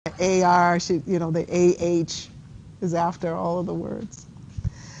AR, you know, the AH is after all of the words.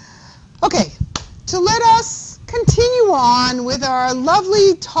 Okay, so let us continue on with our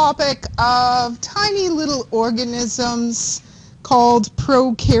lovely topic of tiny little organisms called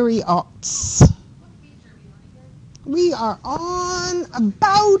prokaryotes. We are on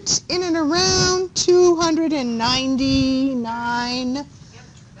about in and around 299,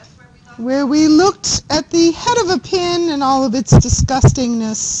 where we looked at the head of a pin and all of its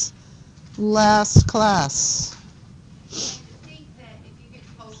disgustingness last class. I think that if you get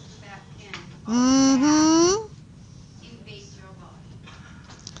close to that pin, invades your body.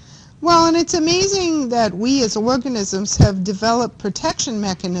 Well, and it's amazing that we as organisms have developed protection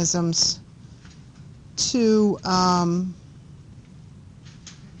mechanisms to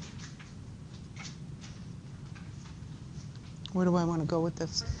where do I want to go with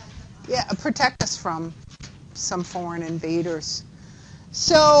this? Yeah, protect us from some foreign invaders.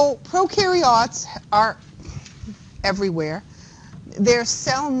 So prokaryotes are everywhere. Their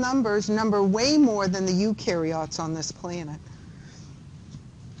cell numbers number way more than the eukaryotes on this planet.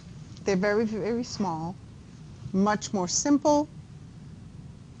 They're very, very small, much more simple,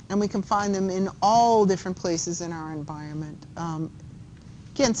 and we can find them in all different places in our environment.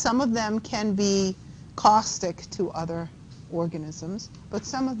 Again, some of them can be caustic to other organisms, but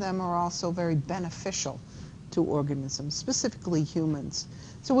some of them are also very beneficial to organisms, specifically humans.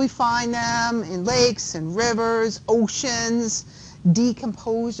 So we find them in lakes and rivers, oceans,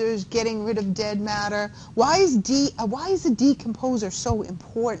 decomposers, getting rid of dead matter. Why is a decomposer so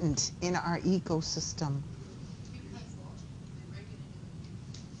important in our ecosystem?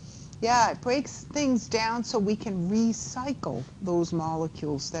 Yeah, it breaks things down so we can recycle those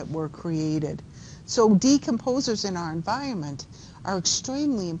molecules that were created. So decomposers in our environment are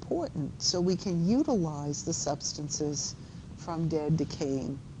extremely important so we can utilize the substances from dead,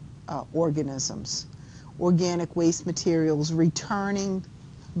 decaying organisms. Organic waste materials returning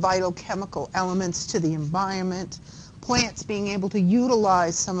vital chemical elements to the environment. Plants being able to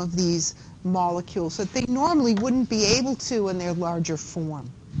utilize some of these molecules that they normally wouldn't be able to in their larger form.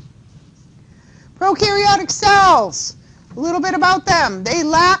 Prokaryotic cells, a little bit about them. They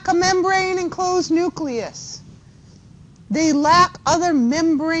lack a membrane enclosed nucleus. They lack other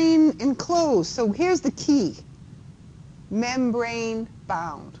membrane enclosed. So here's the key. Membrane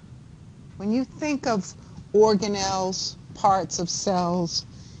bound. When you think of organelles, parts of cells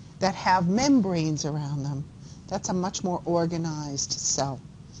that have membranes around them, that's a much more organized cell.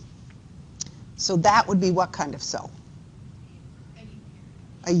 So that would be what kind of cell?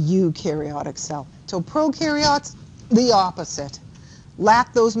 A eukaryotic cell. So prokaryotes, the opposite.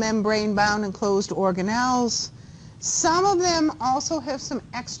 Lack those membrane-bound enclosed organelles. Some of them also have some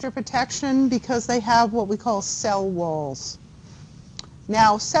extra protection because they have what we call cell walls.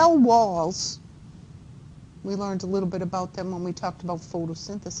 Now, cell walls, we learned a little bit about them when we talked about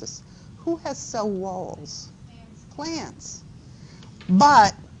photosynthesis. Who has cell walls? Plants.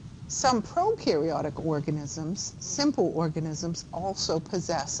 But some prokaryotic organisms, simple organisms, also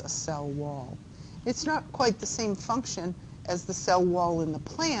possess a cell wall. It's not quite the same function as the cell wall in the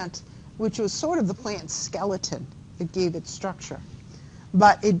plant, which was sort of the plant's skeleton. It gave it structure.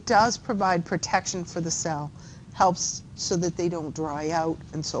 But it does provide protection for the cell, helps so that they don't dry out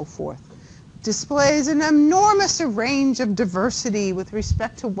and so forth. Displays an enormous range of diversity with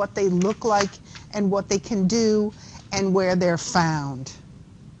respect to what they look like and what they can do and where they're found.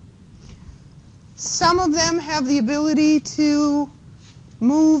 Some of them have the ability to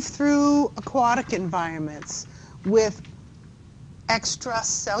move through aquatic environments with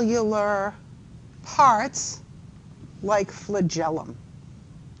extracellular parts like flagellum.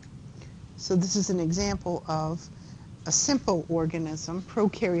 So this is an example of a simple organism,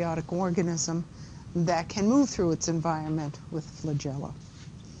 prokaryotic organism, that can move through its environment with flagella.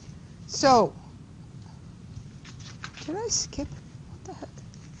 So, did I skip? What the heck?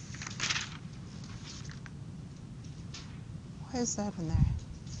 Why is that in there?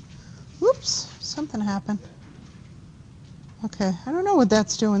 Whoops, something happened. Okay, I don't know what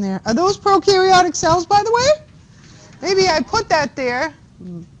that's doing there. Are those prokaryotic cells, by the way? Maybe I put that there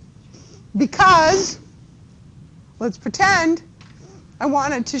because, let's pretend, I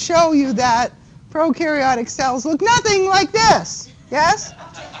wanted to show you that prokaryotic cells look nothing like this. Yes?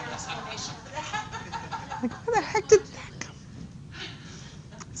 Like, where the heck did that come?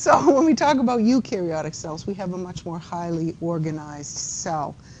 So when we talk about eukaryotic cells, we have a much more highly organized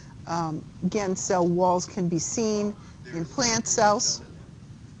cell. Again, cell walls can be seen in plant cells.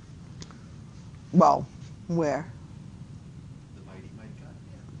 Well, where?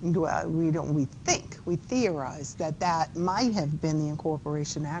 Well, we think, we theorize that might have been the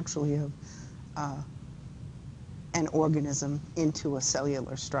incorporation actually of an organism into a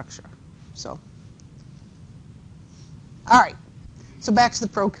cellular structure. So, all right, so back to the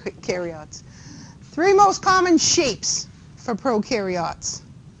prokaryotes. 3 most common shapes for prokaryotes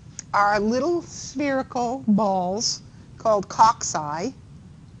are little spherical balls called cocci,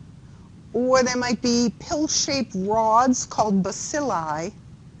 or there might be pill-shaped rods called bacilli,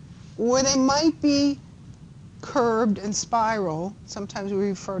 or they might be curved and spiral. Sometimes we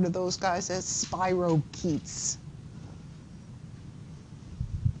refer to those guys as spirochetes.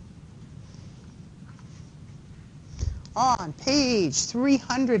 On page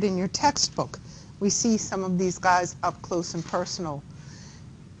 300 in your textbook, we see some of these guys up close and personal.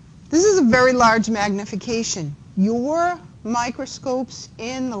 This is a very large magnification. Your microscopes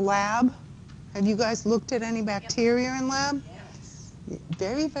in the lab, have you guys looked at any bacteria in lab? Yes.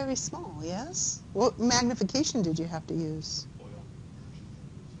 Very, very small, yes? What magnification did you have to use? Oil.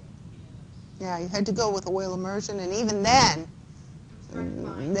 Yeah, you had to go with oil immersion, and even then,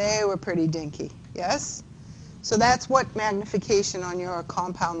 they were pretty dinky, yes? So that's what magnification on your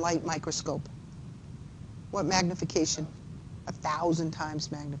compound light microscope. What magnification? 1,000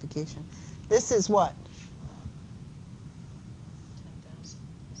 times magnification. This is what? 10,000.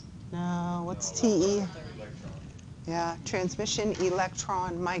 No, what's No, TE? electron. Yeah, transmission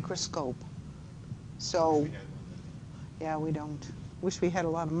electron microscope. So, We had one yeah, we don't. Wish we had a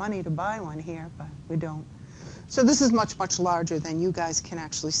lot of money to buy one here, but we don't. So this is much, much larger than you guys can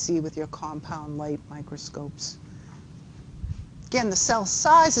actually see with your compound light microscopes. Again, the cell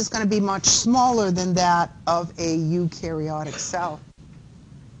size is going to be much smaller than that of a eukaryotic cell.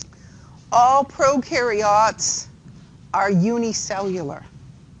 All prokaryotes are unicellular.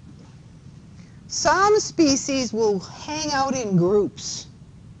 Some species will hang out in groups,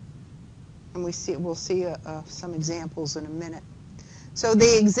 and we'll see some examples in a minute. So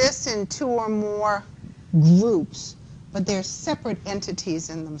they exist in 2 or more groups, but they're separate entities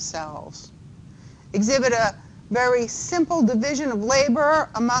in themselves. Exhibit a very simple division of labor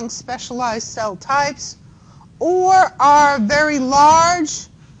among specialized cell types, or are very large,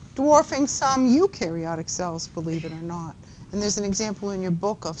 dwarfing some eukaryotic cells, believe it or not. And there's an example in your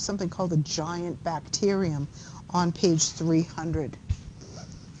book of something called a giant bacterium on page 300.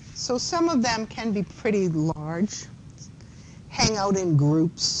 So some of them can be pretty large, hang out in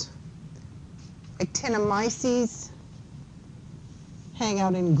groups. Actinomyces hang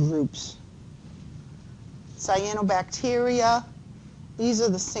out in groups. Cyanobacteria, these are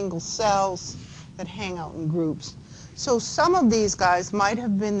the single cells that hang out in groups. So some of these guys might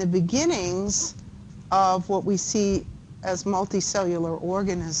have been the beginnings of what we see as multicellular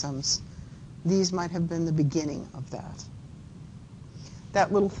organisms. These might have been the beginning of that.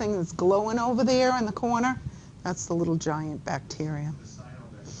 That little thing that's glowing over there in the corner, that's the little giant bacterium. The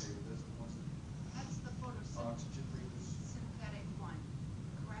cyanobacteria, that's the ones That's the that oxygen breathers. photosynthetic one,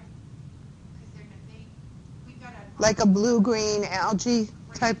 correct? Because we got a. Like a blue-green algae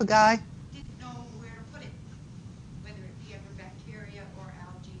type of guy. Didn't know where to put it, whether it be under bacteria or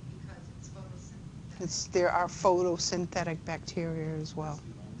algae, because it's photosynthetic. There are photosynthetic bacteria as well. That's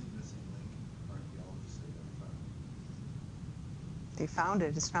the only missing link archaeologists have ever found. They found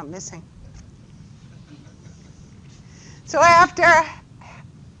it. It's not missing. So after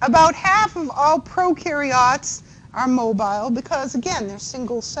about half of all prokaryotes are mobile because, again, they're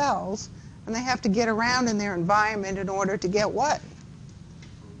single cells, and they have to get around in their environment in order to get what?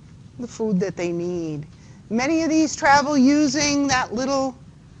 The food that they need. Many of these travel using that little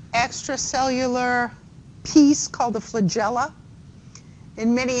extracellular piece called the flagella.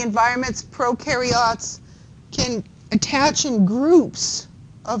 In many environments, prokaryotes can attach in groups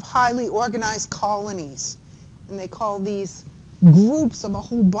of highly organized colonies. And they call these groups of a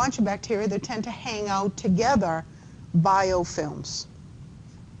whole bunch of bacteria that tend to hang out together biofilms.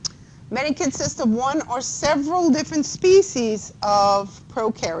 Many consist of 1 or several different species of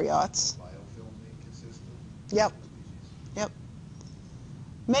prokaryotes. Biofilm may consist of Yep. species. Yep.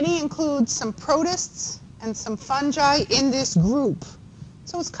 Many include some protists and some fungi in this group.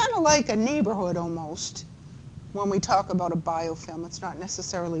 So it's kind of like a neighborhood almost when we talk about a biofilm. It's not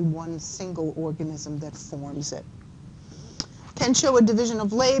necessarily one single organism that forms it. Can show a division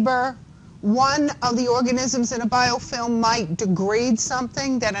of labor. One of the organisms in a biofilm might degrade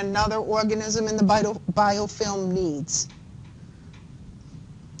something that another organism in the biofilm needs.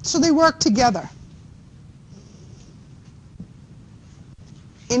 So they work together.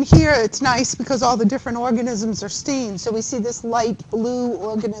 In here, it's nice because all the different organisms are stained. So we see this light blue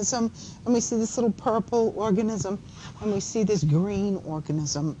organism, and we see this little purple organism. and we see this green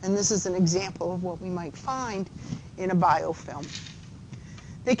organism, and this is an example of what we might find in a biofilm.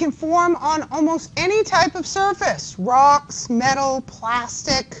 They can form on almost any type of surface, rocks, metal,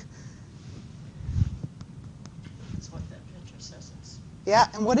 plastic. That's what that picture says. It's Yeah,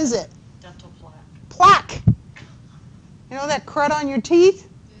 and what is it? dental plaque. Plaque. You know that crud on your teeth?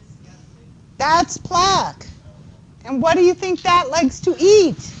 That's plaque. And what do you think that likes to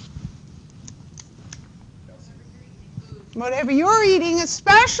eat? Whatever you're eating,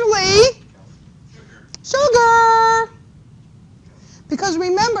 especially sugar. Because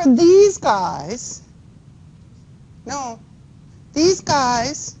remember, these guys,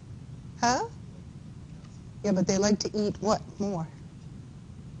 huh? Yeah, but they like to eat what more?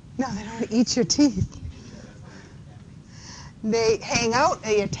 No, they don't eat your teeth. They hang out,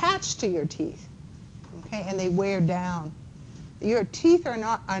 they attach to your teeth, okay, and they wear down. Your teeth are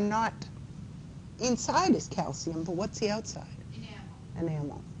not inside is calcium, but what's the outside?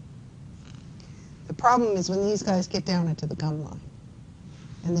 Enamel. The problem is when these guys get down into the gum line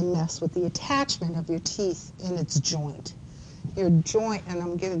and they mess with the attachment of your teeth in its joint. Your joint, and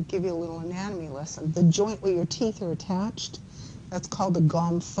I'm going to give you a little anatomy lesson, the joint where your teeth are attached, that's called the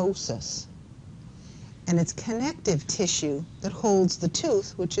gomphosis. And it's connective tissue that holds the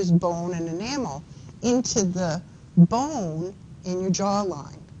tooth, which is bone and enamel, into the bone in your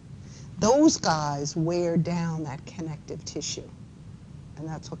jawline. Those guys wear down that connective tissue, and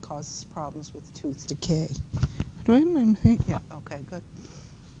that's what causes problems with tooth decay. Do I have anything? Yeah, okay, good.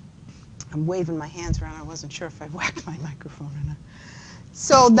 I'm waving my hands around. I wasn't sure if I whacked my microphone or not.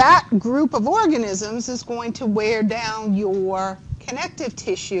 So that group of organisms is going to wear down your connective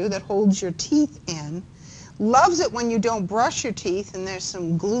tissue that holds your teeth in. Loves it when you don't brush your teeth and there's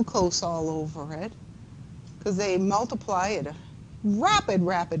some glucose all over it because they multiply at a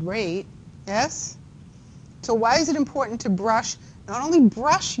rapid rate. Yes? So why is it important to brush, not only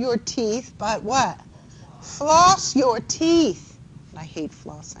brush your teeth, but what? Floss your teeth. I hate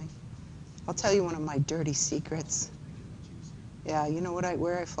flossing. I'll tell you one of my dirty secrets. Yeah, you know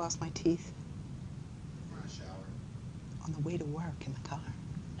where I floss my teeth? In the shower. On the way to work in the car.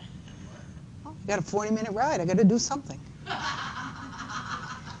 Oh, I got a 40-minute ride. I got to do something.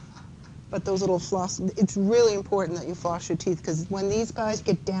 But those little floss, it's really important that you floss your teeth because when these guys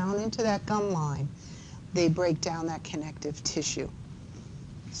get down into that gum line, they break down that connective tissue.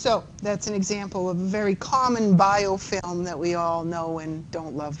 So that's an example of a very common biofilm that we all know and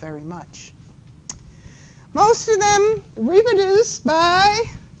don't love very much. Most of them reproduce by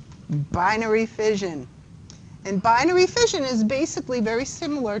binary fission. And binary fission is basically very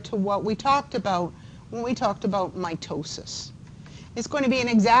similar to what we talked about when we talked about mitosis. It's going to be an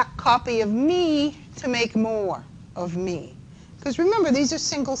exact copy of me to make more of me. Because remember, these are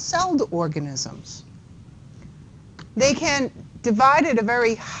single-celled organisms. They can divide at a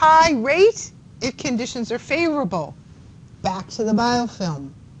very high rate if conditions are favorable. Back to the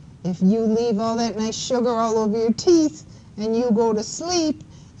biofilm. If you leave all that nice sugar all over your teeth and you go to sleep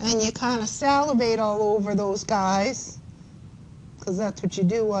and you kind of salivate all over those guys, because that's what you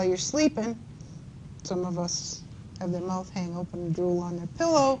do while you're sleeping. Some of us have their mouth hang open and drool on their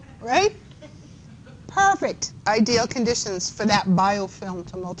pillow, right? Perfect. Ideal conditions for that biofilm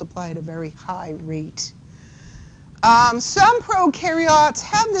to multiply at a very high rate. Some prokaryotes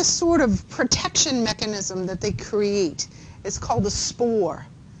have this sort of protection mechanism that they create. It's called a spore.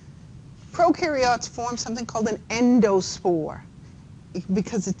 Prokaryotes form something called an endospore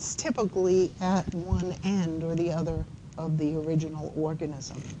because it's typically at one end or the other of the original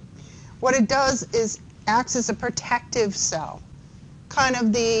organism. What it does is acts as a protective cell, kind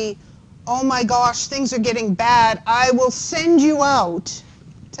of the, oh my gosh, things are getting bad, I will send you out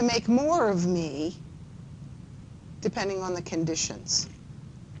to make more of me, depending on the conditions.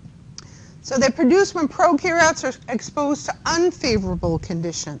 So they're produced when prokaryotes are exposed to unfavorable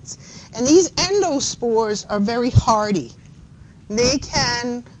conditions. And these endospores are very hardy. They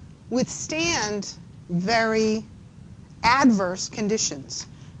can withstand very adverse conditions,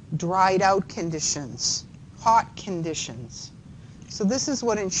 dried out conditions, hot conditions. So this is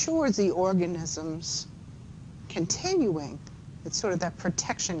what ensures the organism's continuing. It's sort of that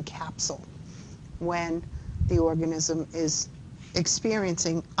protection capsule when the organism is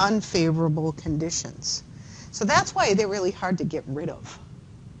experiencing unfavorable conditions. So that's why they're really hard to get rid of.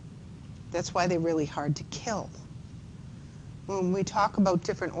 That's why they're really hard to kill. When we talk about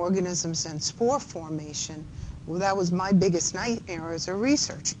different organisms and spore formation, well, that was my biggest nightmare as a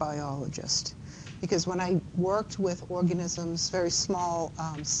research biologist. Because when I worked with organisms, very small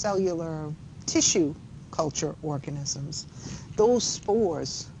cellular tissue culture organisms, those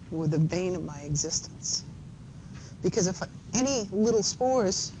spores were the bane of my existence. Because if any little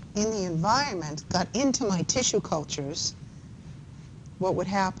spores in the environment got into my tissue cultures, what would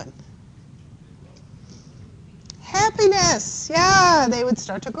happen? Happiness, yeah, they would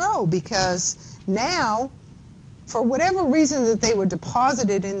start to grow because now, for whatever reason that they were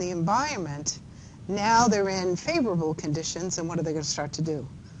deposited in the environment, now they're in favorable conditions, and what are they going to start to do?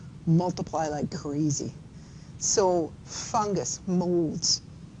 Multiply like crazy. So fungus, molds,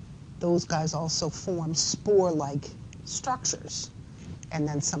 those guys also form spore-like structures. And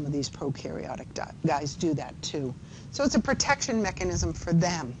then some of these prokaryotic guys do that too. So it's a protection mechanism for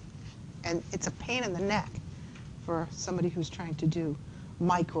them. And it's a pain in the neck for somebody who's trying to do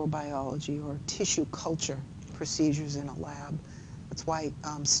microbiology or tissue culture procedures in a lab. That's why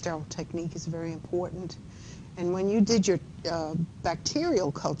sterile technique is very important. And when you did your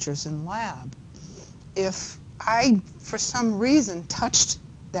bacterial cultures in lab, if I, for some reason, touched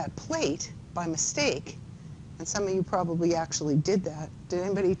that plate by mistake, and some of you probably actually did that. Did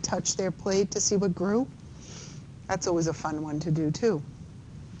anybody touch their plate to see what grew? That's always a fun one to do too.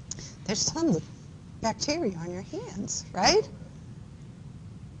 There's tons of bacteria on your hands, right?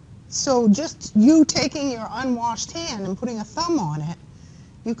 So just you taking your unwashed hand and putting a thumb on it,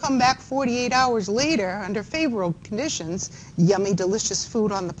 you come back 48 hours later under favorable conditions, yummy, delicious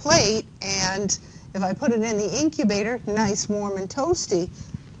food on the plate, and if I put it in the incubator, nice, warm, and toasty,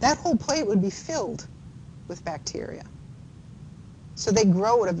 that whole plate would be filled with bacteria. So they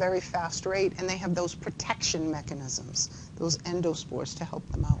grow at a very fast rate, and they have those protection mechanisms, those endospores to help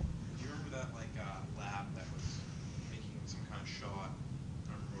them out. Do you remember that lab that was making some kind of shot,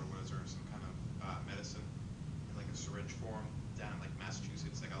 I don't remember what it was, or some kind of medicine in like a syringe form down in like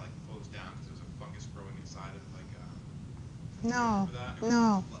Massachusetts that got like closed down because there was a fungus growing inside of like No,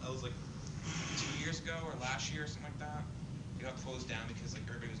 no. It was like 2 years ago or last year or something like that. It got closed down because like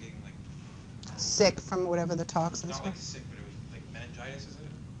everybody was getting like sick from whatever the toxins not were. like sick, but it was like meningitis, is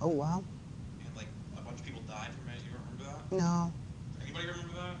it? Oh, wow. And like a bunch of people died from it. You remember that? No. Anybody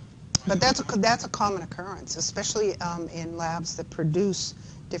remember that? But that's a common occurrence, especially in labs that produce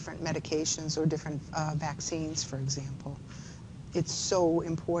different medications or different vaccines, for example. It's so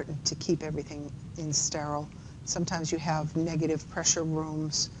important to keep everything in sterile. Sometimes you have negative pressure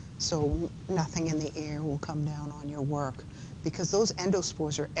rooms, so nothing in the air will come down on your work, because those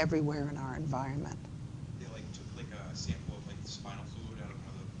endospores are everywhere in our environment. They like took like a sample of like the spinal fluid out of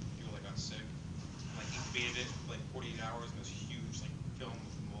one of the people that got sick, and like incubated it for like 48 hours, and this huge like film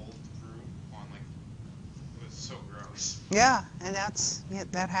with mold grew on like, it was so gross. Yeah, and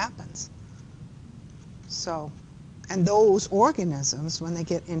that happens. So, and those organisms, when they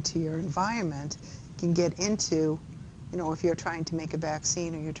get into your environment, can get into, you know, if you're trying to make a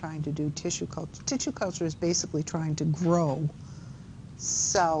vaccine or you're trying to do tissue culture. Tissue culture is basically trying to grow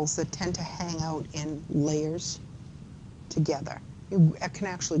cells that tend to hang out in layers together. You can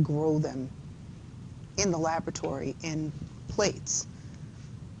actually grow them in the laboratory in plates.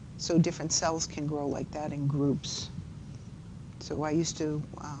 So different cells can grow like that in groups. So I used to,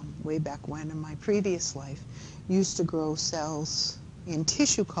 way back when in my previous life, used to grow cells in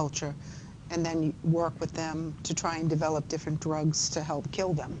tissue culture and then work with them to try and develop different drugs to help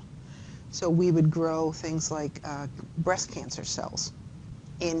kill them. So we would grow things like breast cancer cells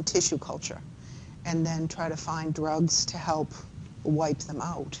in tissue culture and then try to find drugs to help wipe them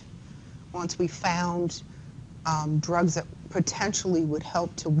out. Once we found drugs that potentially would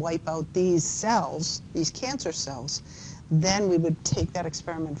help to wipe out these cells, these cancer cells, then we would take that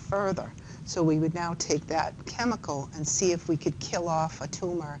experiment further. So we would now take that chemical and see if we could kill off a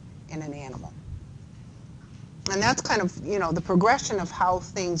tumor in an animal. And that's kind of, you know, the progression of how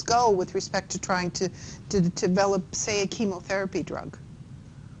things go with respect to trying to develop, say, a chemotherapy drug.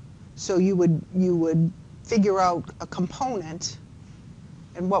 So you would figure out a component,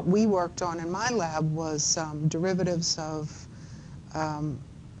 and what we worked on in my lab was derivatives of an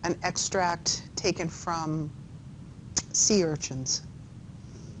extract taken from sea urchins.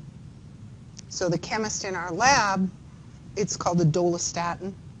 So the chemist in our lab, it's called a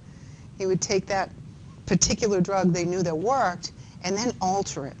dolastatin. He would take that particular drug they knew that worked and then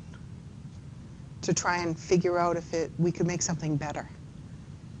alter it to try and figure out if we could make something better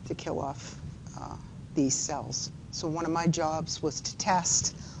to kill off these cells. So one of my jobs was to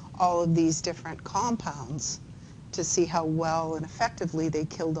test all of these different compounds to see how well and effectively they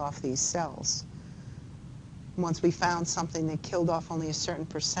killed off these cells. Once we found something that killed off only a certain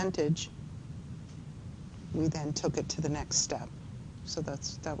percentage, we then took it to the next step. So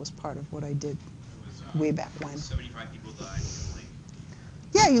that was part of what I did way back when. 75 people died. Like,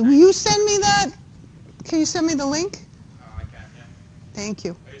 yeah, you send me that. Can you send me the link? I can, yeah. Thank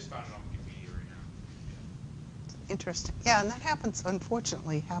you. I just found it on Wikipedia right interesting. Yeah, and that happens,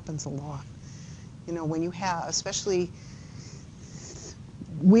 unfortunately, happens a lot. You know, when you have, especially,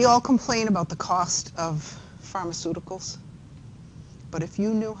 we all complain about the cost of pharmaceuticals, but if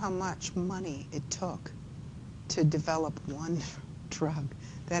you knew how much money it took to develop one drug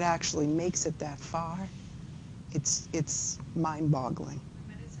that actually makes it that far, it's mind-boggling.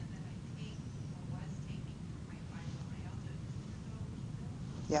 The medicine that I take or was taking for my fibromyalgia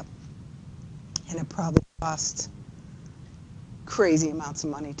is Yep. And it probably costs crazy amounts of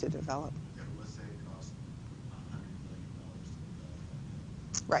money to develop. Yeah, but let's say it costs $100 million to develop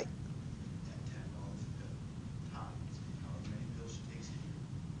that. Right. At $10 a pill, times however many pills she takes a year,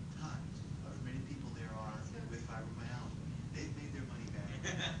 times however many people there are with fibromyalgia. They've made their money back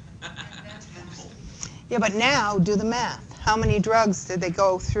tenfold. Yeah, but now do the math. How many drugs did they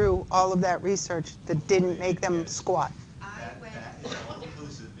go through all of that research that didn't make them squat? That is all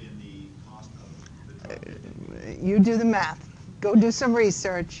inclusive in the cost of the drug. You do the math. Go do some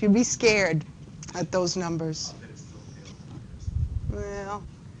research. You'd be scared at those numbers. I bet it's still pale in comparison. Well,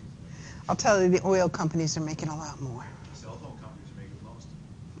 I'll tell you, the oil companies are making a lot more. The cell phone companies are making the most.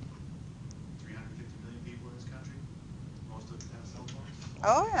 350 million people in this country. Most of them have cell phones.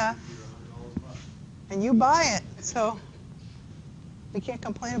 Oh, yeah. $50 or $100 a month. And you buy it, so we can't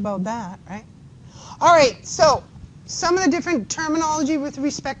complain about that, right? All right, so some of the different terminology with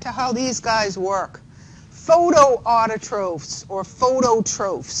respect to how these guys work. Photoautotrophs or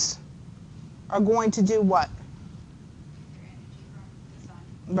phototrophs are going to do what? your energy from the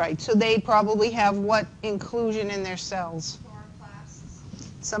sun. Right, so they probably have what inclusion in their cells? Chloroplasts.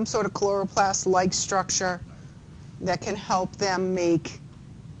 Some sort of chloroplast-like structure that can help them make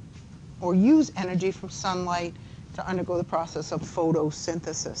or use energy from sunlight to undergo the process of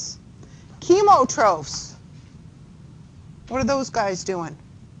photosynthesis. Chemotrophs. What are those guys doing?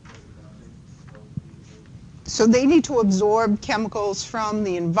 So they need to absorb chemicals from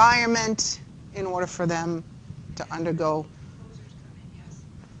the environment in order for them to undergo. Posers come in, yes.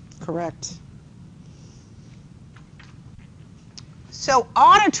 Correct. So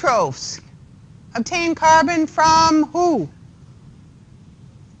autotrophs obtain carbon from who?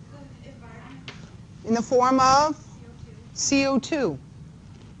 The environment, In the form of CO2. CO2.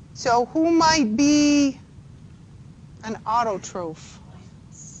 So who might be an autotroph?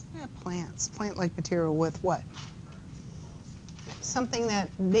 Yeah, plants. Plant-like material with what? Something that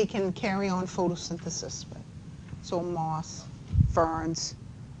they can carry on photosynthesis with. So moss, ferns,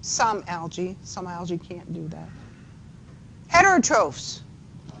 some algae. Some algae can't do that. Heterotrophs.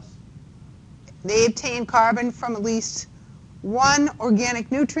 They obtain carbon from at least one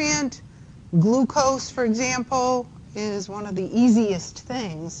organic nutrient. Glucose, for example, is one of the easiest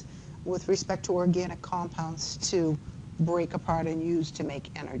things with respect to organic compounds to break apart and use to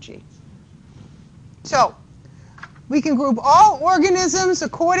make energy. So, we can group all organisms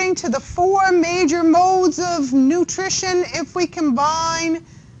according to the four major modes of nutrition if we combine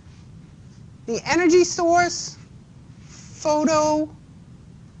the energy source, photo,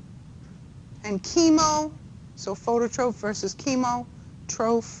 and chemo, so phototroph versus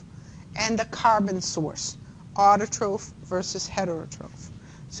chemotroph, and the carbon source, autotroph versus heterotroph.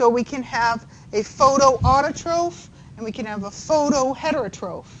 So we can have a photoautotroph and we can have a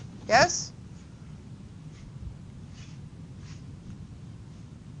photoheterotroph. Yes?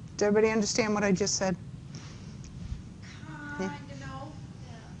 Does everybody understand what I just said? Kinda no.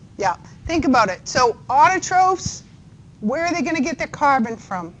 Yeah. Think about it. So autotrophs, where are they going to get their carbon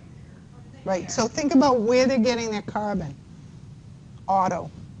from? Right. So think about where they're getting their carbon. Auto.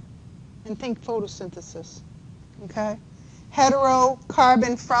 And think photosynthesis. Okay? Hetero,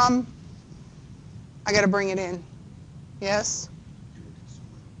 carbon from, I got to bring it in. Yes?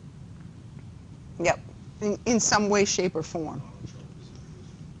 Yep. In some way, shape, or form.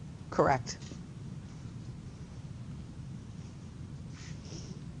 Correct.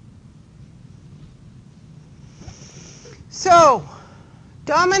 So,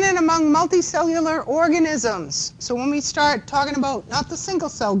 dominant among multicellular organisms. So when we start talking about not the single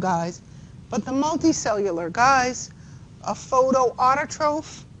cell guys, but the multicellular guys, a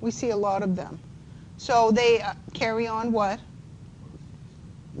photoautotroph, we see a lot of them. So they carry on what?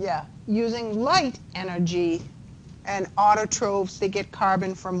 Yeah, using light energy. And autotrophs, they get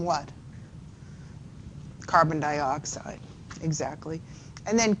carbon from what? Carbon dioxide, exactly.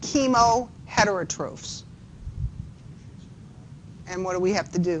 And then chemoheterotrophs. And what do we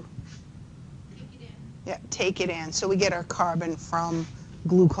have to do? Take it in. Yeah, take it in. So we get our carbon from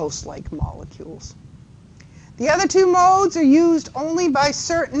glucose-like molecules. The other two modes are used only by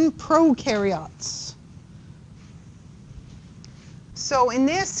certain prokaryotes. So in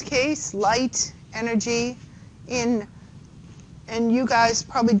this case, light energy and you guys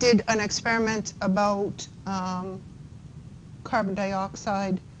probably did an experiment about carbon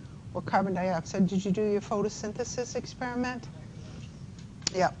dioxide or carbon dioxide. Did you do your photosynthesis experiment?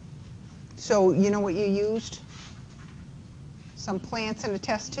 Yeah. So you know what you used? Some plants in a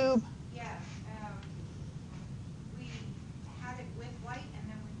test tube? Yeah, we had it with light and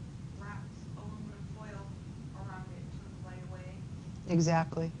then we wrapped aluminum foil around it to took light away.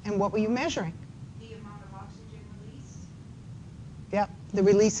 Exactly. And what were you measuring? The amount of oxygen released. Yep, the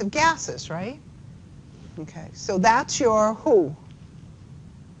release of gases, right? Okay, so that's your who?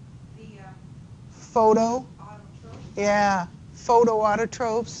 The Photo, autotroph. yeah,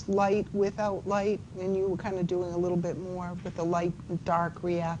 photoautotrophs, light without light, and you were kind of doing a little bit more with the light and dark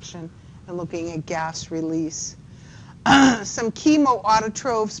reaction and looking at gas release. Some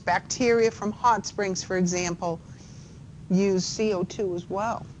chemoautotrophs, bacteria from hot springs, for example, use CO2 as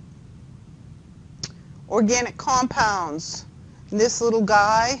well. Organic compounds, this little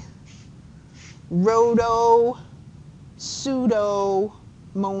guy,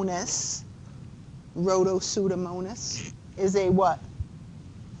 Rhodopseudomonas, Rhodopseudomonas is a what?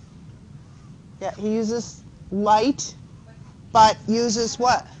 Yeah, he uses light, but uses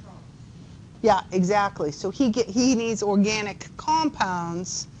what? Yeah, exactly. So he needs organic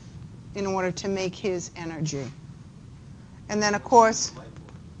compounds in order to make his energy. And then, of course,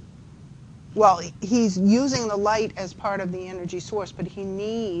 well, he's using the light as part of the energy source, but he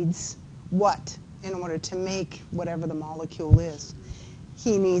needs what in order to make whatever the molecule is?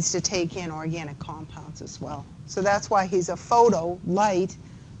 He needs to take in organic compounds as well. So that's why he's a photo, light,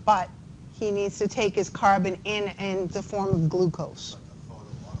 but he needs to take his carbon in the form of glucose.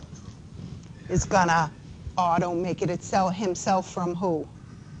 It's gonna auto make it himself from who?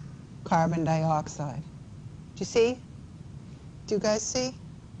 Carbon dioxide. Do you see? Do you guys see?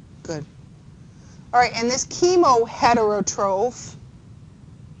 Good. All right, and this chemoheterotroph,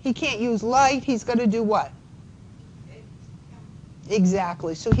 he can't use light, he's gonna do what?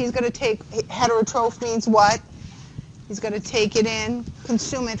 Exactly. So he's going to take, heterotroph means what? He's going to take it in,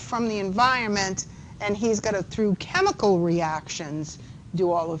 consume it from the environment, and he's going to, through chemical reactions, do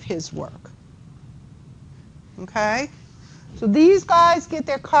all of his work. Okay? So these guys get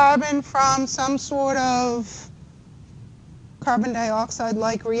their carbon from some sort of carbon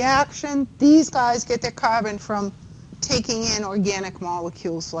dioxide-like reaction. These guys get their carbon from taking in organic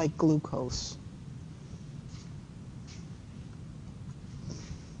molecules like glucose.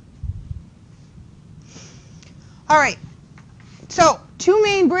 All right, so two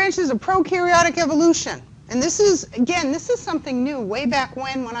main branches of prokaryotic evolution. And this is, again, this is something new. Way back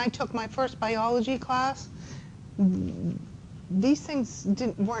when I took my first biology class, these things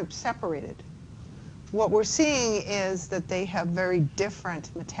weren't separated. What we're seeing is that they have very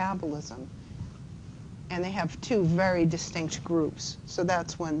different metabolism, and they have two very distinct groups. So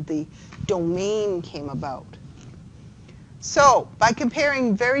that's when the domain came about. So, by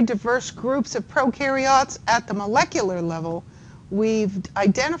comparing very diverse groups of prokaryotes at the molecular level, we've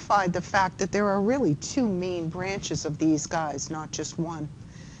identified the fact that there are really two main branches of these guys, not just one.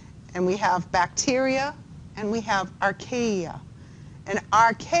 And we have bacteria and we have archaea. And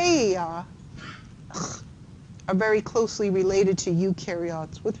archaea are very closely related to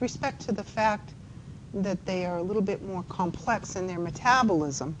eukaryotes with respect to the fact that they are a little bit more complex in their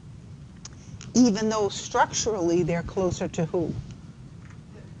metabolism, even though structurally they're closer to who?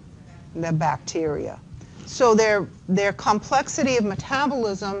 The bacteria. So their complexity of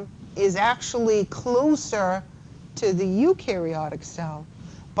metabolism is actually closer to the eukaryotic cell,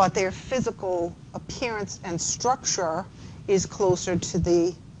 but their physical appearance and structure is closer to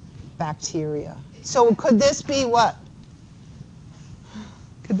the bacteria. So could this be what?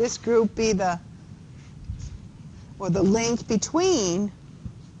 Could this group be the link between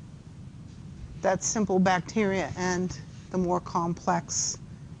that simple bacteria and the more complex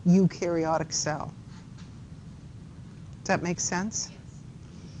eukaryotic cell? Does that make sense? Yes.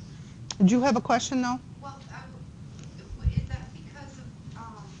 Did you have a question, though? Well, is that because of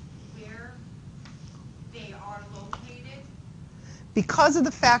where they are located? Because of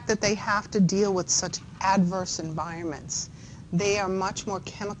the fact that they have to deal with such adverse environments, they are much more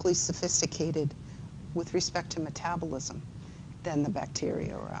chemically sophisticated with respect to metabolism than the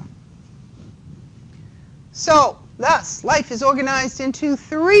bacteria are. So, thus, life is organized into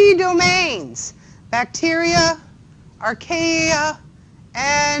three domains: bacteria, archaea,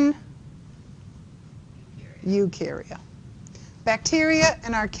 and eukarya. Bacteria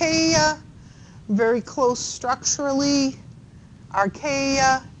and archaea, very close structurally.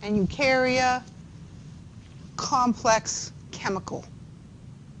 Archaea and eukarya, complex chemical.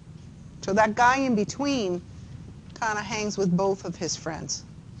 So that guy in between kind of hangs with both of his friends.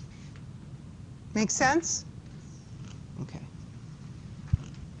 Make sense? Okay.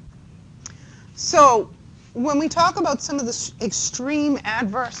 So when we talk about some of the extreme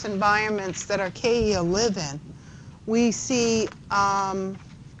adverse environments that archaea live in, we see them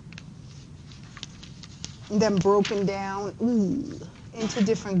broken down into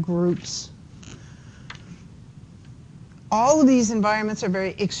different groups. All of these environments are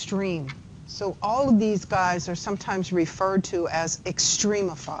very extreme. So all of these guys are sometimes referred to as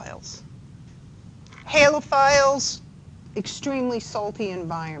extremophiles. Halophiles, extremely salty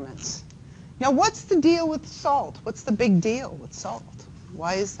environments. Now what's the deal with salt? What's the big deal with salt?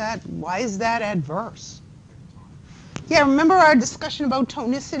 Why is that adverse? Yeah, remember our discussion about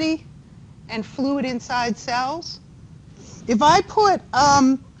tonicity and fluid inside cells? If I put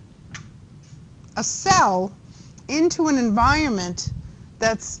a cell into an environment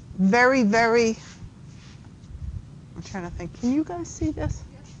that's very, very, I'm trying to think, can you guys see this?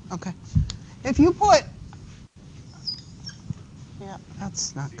 Yes. Okay. If you put, yeah,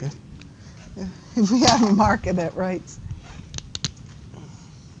 that's not good. If we haven't marked it right.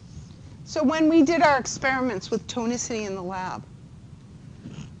 So when we did our experiments with tonicity in the lab,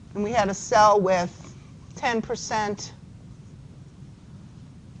 and we had a cell with 10%,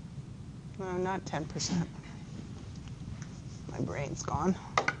 no, not 10%. My brain's gone.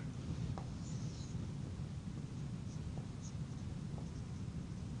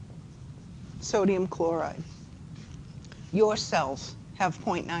 Sodium chloride. Your cells have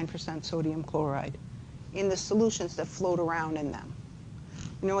 0.9% sodium chloride in the solutions that float around in them.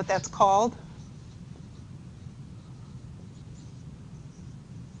 You know what that's called?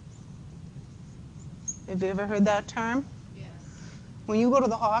 Have you ever heard that term? Yes. When you go to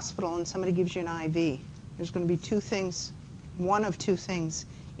the hospital and somebody gives you an IV, there's going to be two things, one of two things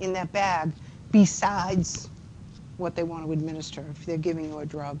in that bag besides what they want to administer if they're giving you a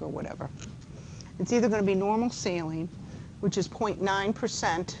drug or whatever. It's either going to be normal saline, which is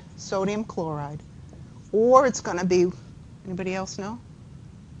 0.9% sodium chloride, or it's going to be, anybody else know?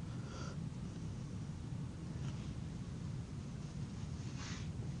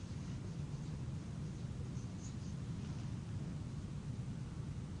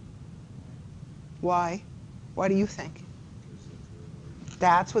 Why? Why do you think?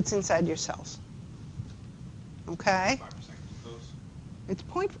 That's what's inside your cells. Okay? 5% glucose. It's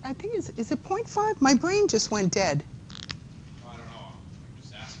I think is it 0.5? My brain just went dead. Oh, I don't know. I'm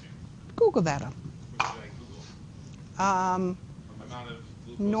just asking. Google that up. What should I Google? The amount of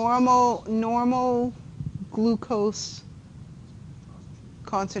glucose. Normal glucose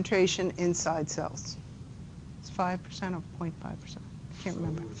concentration inside cells. It's 5% or 0.5%. I can't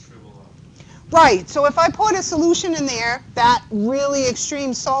remember. It would shrivel up. Right, so if I put a solution in there, that really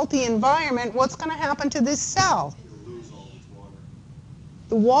extreme salty environment, what's going to happen to this cell? It'll lose all its water.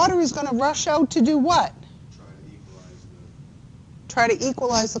 The water is going to rush out to do what? Try to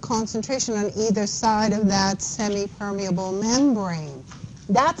equalize the concentration on either side of that semi-permeable membrane.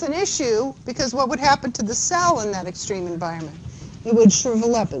 That's an issue because what would happen to the cell in that extreme environment? It would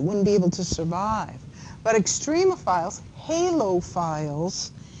shrivel up. It wouldn't be able to survive. But extremophiles,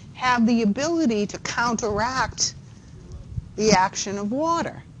 halophiles, have the ability to counteract the action of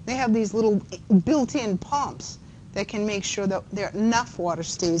water. They have these little built-in pumps that can make sure that enough water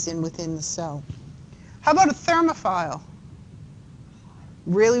stays in within the cell. How about a thermophile?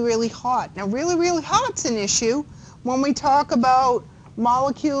 Really, really hot. Now, really, really hot's an issue when we talk about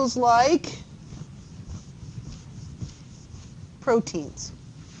molecules like proteins.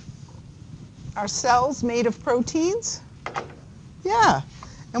 Are cells made of proteins? Yeah.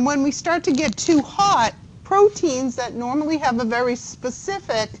 And when we start to get too hot, proteins that normally have a very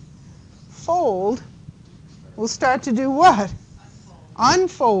specific fold will start to do what?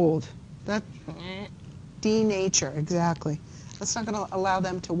 Unfold. That denature, exactly. That's not going to allow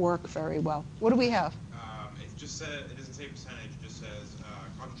them to work very well. What do we have? It just said, it doesn't say percentage, it just says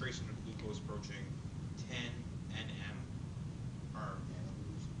concentration of glucose approaching 10 nm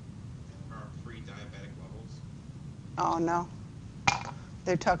are pre-diabetic levels. Oh, no.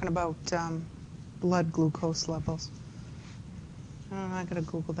 They're talking about blood glucose levels. I got to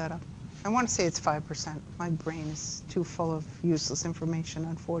Google that up. I want to say it's 5%. My brain is too full of useless information,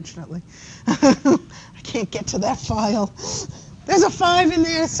 unfortunately. I can't get to that file. There's a 5 in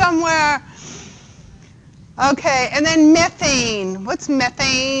there somewhere. Okay, and then methane. What's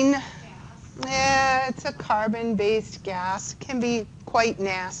methane? Gas. Yeah, it's a carbon-based gas. It can be quite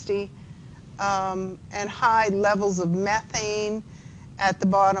nasty. And high levels of methane at the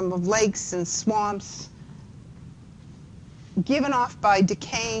bottom of lakes and swamps, given off by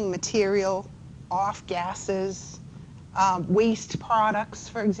decaying material, off gases, Waste products,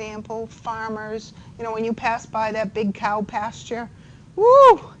 for example, farmers, when you pass by that big cow pasture,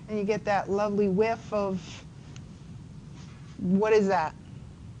 woo, and you get that lovely whiff of, what is that?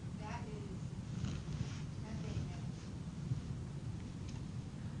 That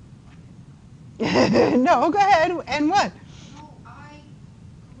is methane. No, go ahead. And what? No, I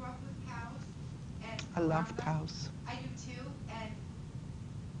grew up with cows and. I love farmed them. cows. I do too, and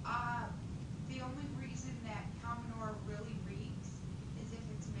the only reason that cow manure really reeks is if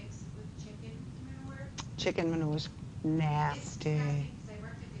it's mixed with chicken manure. Chicken manure's It's nasty. disgusting, 'cause I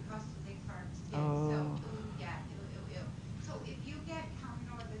worked at the Coastal Lake Farms too, so, Oh. ooh, yeah, ew. So if you get cow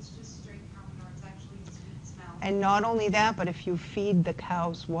manure that's just straight cow manure, it's actually a sweet smell. And not only that, but if you feed the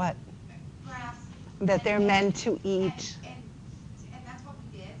cows what? Grass. That they're And- meant to eat. And that's what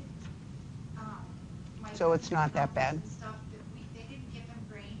we did. My So it's not that cows bad. and stuff, they didn't give them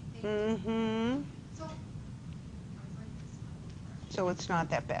grain. They just- Mm-hmm. So, I was like, this smells fresh. So it's not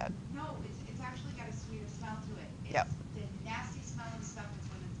that bad. No, it's actually got a sweeter smell to it. Yep. The nasty smelling stuff is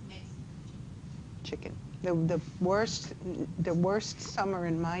when it's mixed. Chicken. The worst summer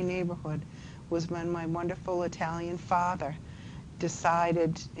in my neighborhood was when my wonderful Italian father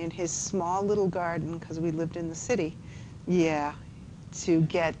decided in his small little garden, because we lived in the city, to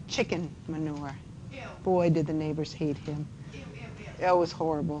get chicken manure. Ew, Boy, did the neighbors hate him. ew. It was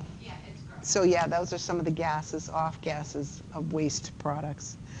horrible. Yeah, it's gross. So yeah, those are some of the gases, off gases of waste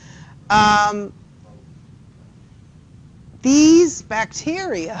products. These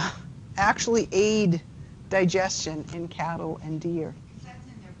bacteria actually aid digestion in cattle and deer. That's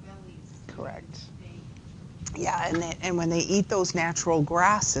in their bellies. Correct. They- Yeah, and when they eat those natural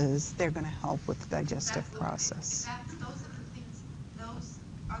grasses, they're going to help with the digestive Those process. are the things, those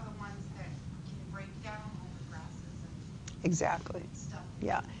are the ones that can break down all the grasses Exactly. and stuff.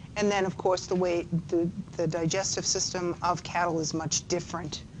 Yeah, and then of course the way the digestive system of cattle is much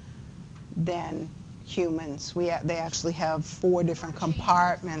different than humans. They actually have 4 different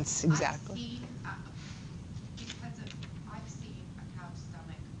compartments. Exactly. I've seen a cow's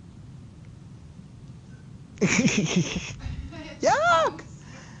stomach. Yuck!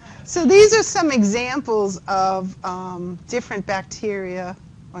 So these are some examples of different bacteria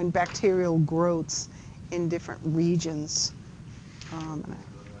and bacterial growths in different regions.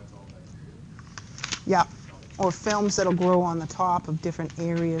 Yeah, or films that'll grow on the top of different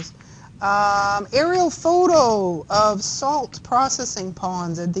areas. Aerial photo of salt processing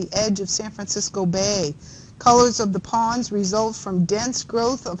ponds at the edge of San Francisco Bay. Colors of the ponds result from dense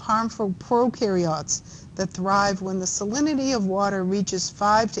growth of harmful prokaryotes that thrive when the salinity of water reaches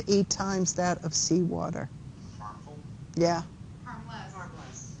 5 to 8 times that of seawater. Harmful? Yeah,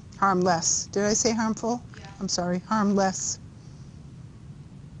 Harmless. harmless. Did I say harmful? Yeah. I'm sorry, harmless.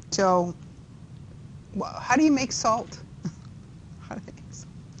 So, how do you make salt? How do they make salt?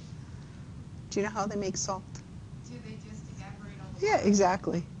 Do you know how they make salt? Do they just evaporate all the Yeah, water?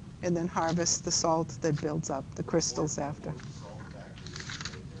 exactly. And then harvest the salt that builds up, the crystals after.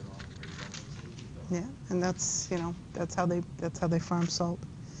 Yeah, and that's how they farm salt.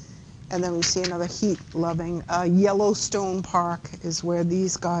 And then we see another heat-loving Yellowstone Park is where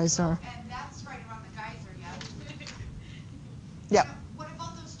these guys are. And that's right around the geyser, yeah? Yeah. Now, what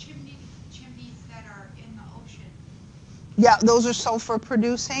about those chimneys that are in the ocean? Yeah, those are sulfur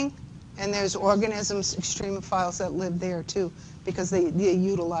producing, and there's organisms, extremophiles that live there too, because they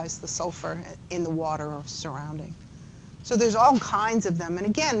utilize the sulfur in the water surrounding. So there's all kinds of them. And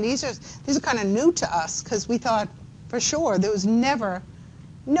again, these are kind of new to us because we thought for sure there was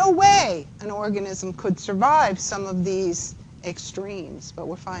no way an organism could survive some of these extremes, but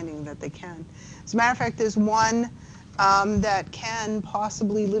we're finding that they can. As a matter of fact, there's one that can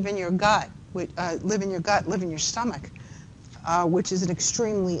possibly live in your gut, live in your stomach, which is an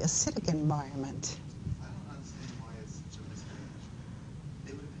extremely acidic environment. I don't understand why it's such a mismatch.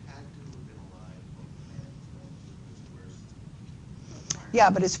 They would have had to have been alive when man was going through its worst. Yeah,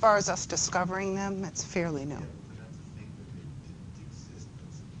 but as far as us discovering them, it's fairly new. Yeah, but that's the thing, that they didn't exist,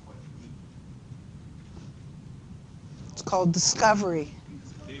 that's quite unique. It's called discovery.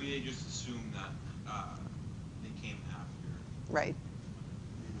 Maybe they just assume that they came after. Right.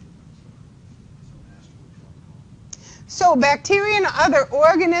 Some astral. So bacteria and other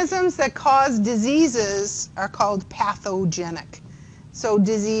organisms that cause diseases are called pathogenic. So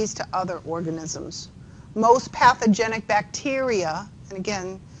disease to other organisms. Most pathogenic bacteria, and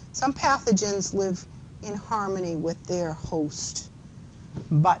again, some pathogens live in harmony with their host,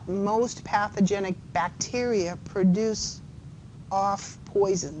 but most pathogenic bacteria produce off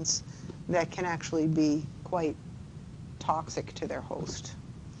poisons that can actually be quite toxic to their host.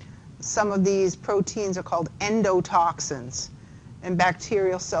 some of these proteins are called endotoxins, and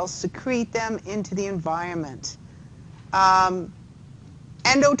bacterial cells secrete them into the environment.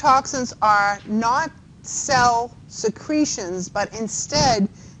 Endotoxins are not cell secretions, but instead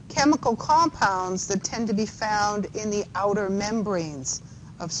chemical compounds that tend to be found in the outer membranes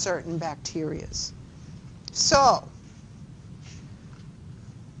of certain bacteria. So,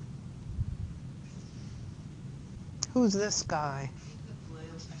 who's this guy?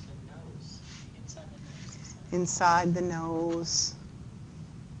 Inside the nose.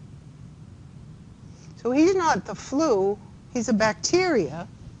 So he's not the flu, he's a bacteria.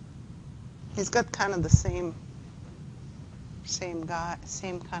 He's got kind of the same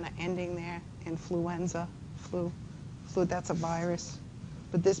kind of ending there. Influenza, flu, that's a virus.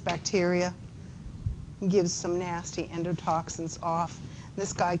 But this bacteria gives some nasty endotoxins off.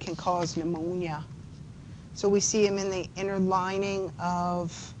 This guy can cause pneumonia. So we see him in the inner lining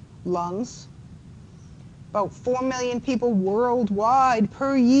of lungs. About 4 million people worldwide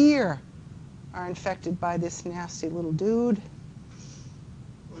per year are infected by this nasty little dude.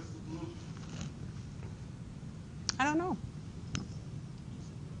 What's the blue? I don't know.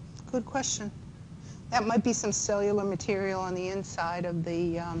 Good question. That might be some cellular material on the inside of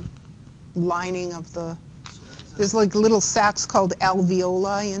the lining of the... There's like little sacs called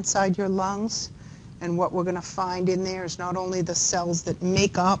alveoli inside your lungs. And what we're going to find in there is not only the cells that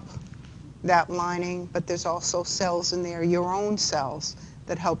make up that lining, but there's also cells in there, your own cells,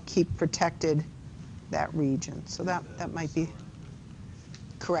 that help keep protected that region. So that might be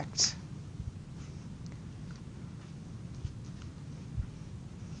correct.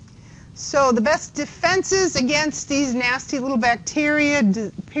 So the best defenses against these nasty little bacterial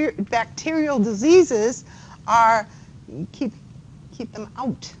diseases are keep them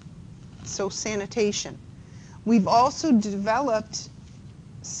out. So sanitation. We've also developed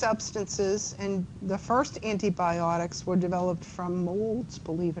substances, and the first antibiotics were developed from molds,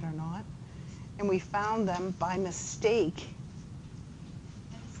 believe it or not, and we found them by mistake.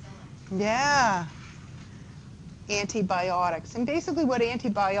 Yeah. Antibiotics. And basically what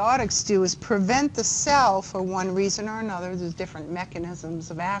antibiotics do is prevent the cell, for one reason or another, there's different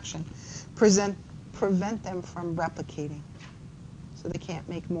mechanisms of action, prevent them from replicating. So they can't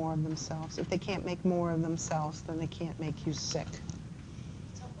make more of themselves. If they can't make more of themselves, then they can't make you sick.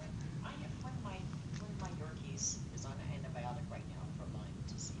 So one of my Yorkies is on an antibiotic right now for Lyme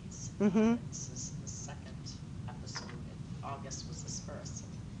disease. Mm-hmm. This is the second episode, and August was his first.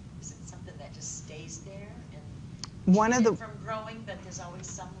 Is it something that just stays there and One of keeps the it from growing, but there's always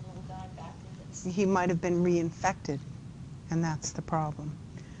some little guy back there that's... he might have been reinfected, and that's the problem.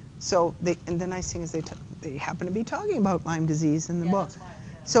 So and the nice thing is they happen to be talking about Lyme disease in the book. That's why,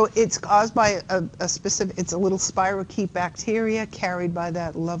 yeah. So it's caused by a specific, it's a little spirochete bacteria carried by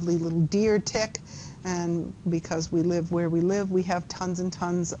that lovely little deer tick, and because we live where we live, we have tons and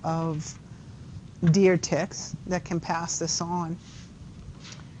tons of deer ticks that can pass this on.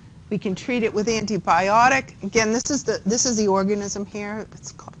 We can treat it with antibiotic. Again, this is the organism here.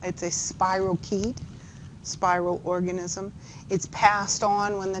 It's a spirochete, spiral organism. It's passed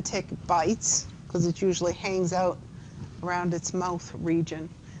on when the tick bites, because it usually hangs out around its mouth region.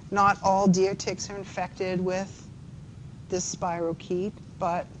 Not all deer ticks are infected with this spirochete,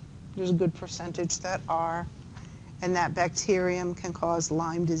 but there's a good percentage that are, and that bacterium can cause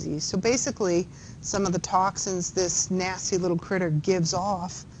Lyme disease. So basically, some of the toxins this nasty little critter gives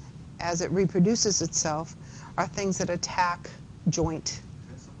off as it reproduces itself are things that attack joint.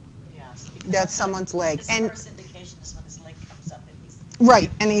 Yes, That's someone's leg. His And first indication is when his leg comes up and he's... right,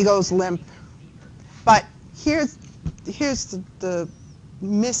 and he goes limp. But here's the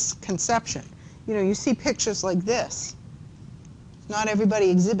misconception. You know, you see pictures like this. Not everybody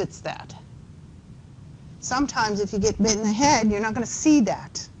exhibits that. Sometimes if you get bit in the head, you're not going to see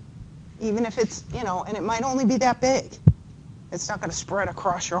that. Even if it's, you know, and it might only be that big. It's not going to spread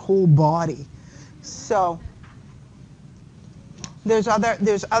across your whole body. So there's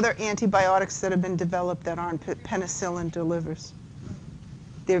other antibiotics that have been developed that aren't penicillin delivers.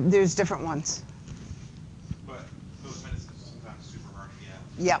 There's different ones. But those medicines are sometimes super hard to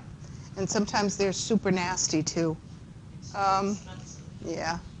get. Yep. And sometimes they're super nasty too.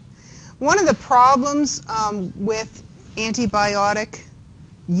 Yeah. One of the problems with antibiotic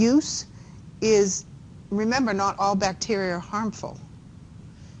use is, remember, not all bacteria are harmful.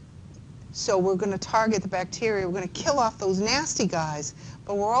 So we're going to target the bacteria, we're going to kill off those nasty guys,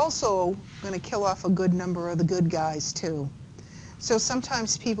 but we're also going to kill off a good number of the good guys too. So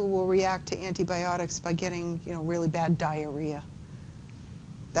sometimes people will react to antibiotics by getting, you know, really bad diarrhea.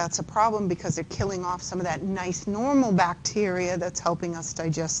 that's a problem because they're killing off some of that nice normal bacteria that's helping us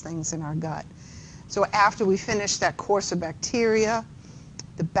digest things in our gut. So after we finish that course of bacteria,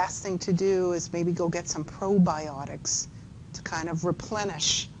 the best thing to do is maybe go get some probiotics to kind of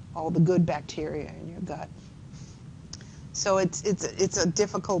replenish all the good bacteria in your gut. So it's a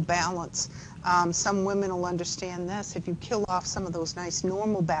difficult balance. Some women will understand this. If you kill off some of those nice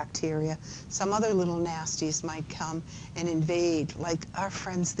normal bacteria, some other little nasties might come and invade, like our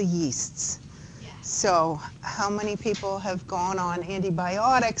friends the yeasts. So how many people have gone on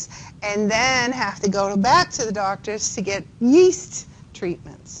antibiotics and then have to go back to the doctors to get yeast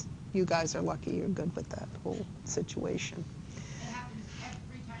treatments? You guys are lucky you're good with that whole situation. It happens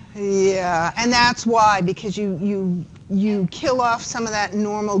every time. Yeah, and that's why, because you kill off some of that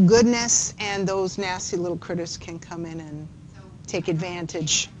normal goodness, and those nasty little critters can come in and So take I don't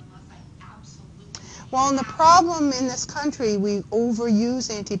advantage. take them unless I absolutely Well, and the have to. problem in this country, we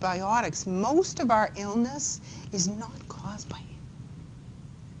overuse antibiotics. Most of our illness is not caused by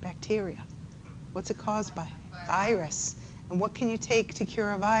bacteria. What's it caused by? Virus. And what can you take to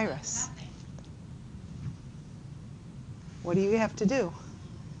cure a virus? Nothing. What do you have to do?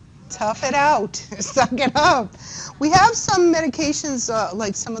 Tough it out. Suck it up. We have some medications,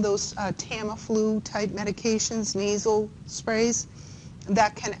 like some of those Tamiflu type medications, nasal sprays,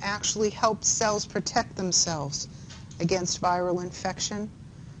 that can actually help cells protect themselves against viral infection.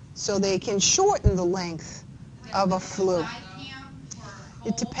 So they can shorten the length of a flu. Zicam for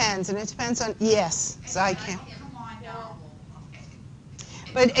It depends, and it depends on, yes, Zicam. Come on now. Okay.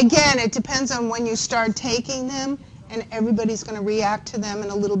 But again, it depends on when you start taking them, and everybody's going to react to them in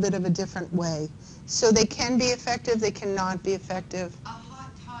a little bit of a different way. So they can be effective, they cannot be effective. A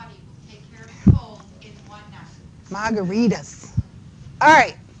hot toddy will take care of cold in one night. Margaritas. All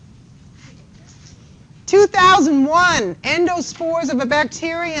right. 2001, endospores of a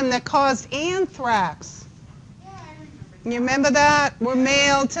bacterium that caused anthrax. Yeah, I remember. You remember that? We're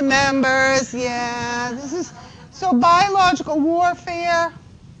mailed to members. Yeah, this is so biological warfare.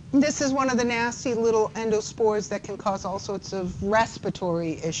 This is one of the nasty little endospores that can cause all sorts of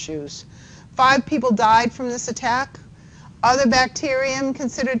respiratory issues. 5 people died from this attack. Other bacterium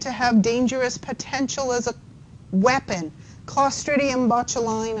considered to have dangerous potential as a weapon, Clostridium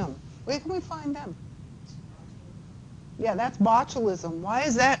botulinum. Where can we find them? Yeah, that's botulism. Why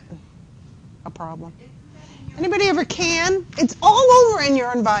is that a problem? Anybody ever can? It's all over in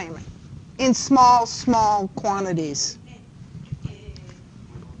your environment in small, small quantities.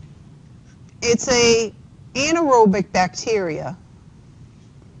 It's a anaerobic bacteria.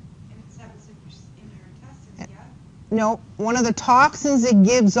 And it's happens in your intestines, yeah? No, one of the toxins it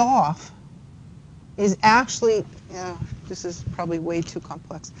gives off is actually, this is probably way too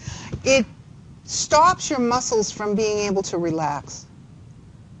complex. It stops your muscles from being able to relax.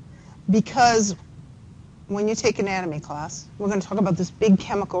 Because when you take anatomy class, we're going to talk about this big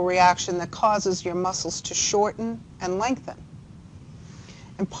chemical reaction that causes your muscles to shorten and lengthen.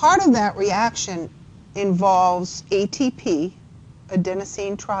 And part of that reaction involves ATP,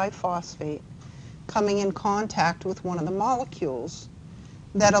 adenosine triphosphate, coming in contact with one of the molecules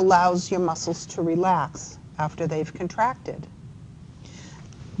that allows your muscles to relax after they've contracted.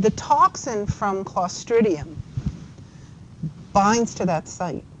 The toxin from Clostridium binds to that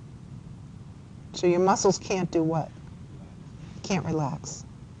site. So your muscles can't do what? Can't relax.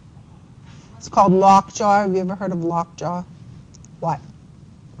 It's called lockjaw. Have you ever heard of lockjaw? What?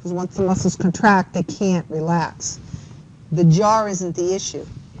 Because once the muscles contract, they can't relax. The jaw isn't the issue.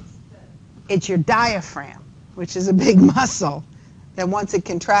 It's your diaphragm, which is a big muscle that once it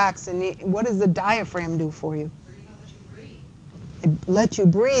contracts, and what does the diaphragm do for you? It lets you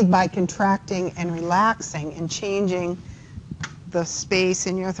breathe by contracting and relaxing and changing the space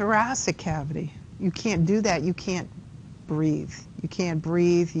in your thoracic cavity. You can't do that. You can't breathe. You can't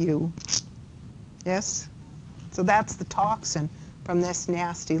breathe. Yes? So that's the toxin from this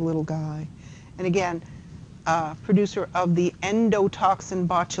nasty little guy. And again, producer of the endotoxin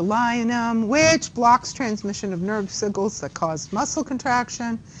botulinum, which blocks transmission of nerve signals that cause muscle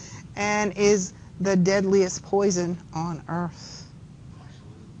contraction and is the deadliest poison on earth.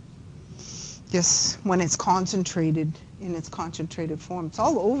 Yes, when it's concentrated in its concentrated form. It's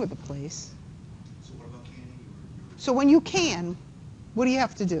all over the place. So what about canning? So when you can, what do you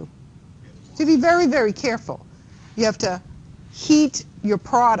have to do? To be very, very careful. You have to heat your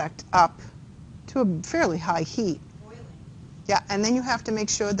product up to a fairly high heat. Boiling. Yeah, and then you have to make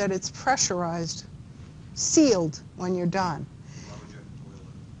sure that it's pressurized, sealed when you're done. Why would you have to boil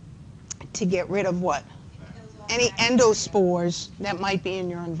it? To get rid of what? Kills all Any bacteria. endospores that might be in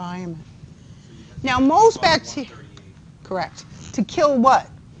your environment. So you have to Now keep most above bacteria, 138. correct, to kill what?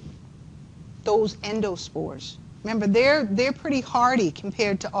 those endospores. Remember, they're pretty hardy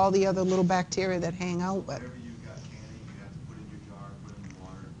compared to all the other little bacteria that hang out with. Whatever you've got canning, you have to put in your jar, put in the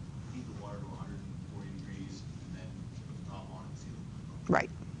water, heat the water to 140 degrees, and then put the top on and seal it. Right.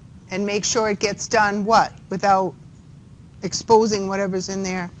 And make sure it gets done what? Without exposing whatever's in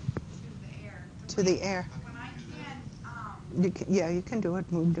there To the air. to the air. When I can, Yeah, you can do it.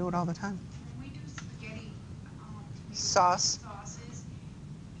 We do it all the time. when we do spaghetti, tomato Sauce. sauces,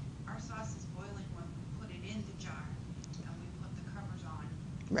 our sauce is boiling when we put it in the jar, and we put the covers on,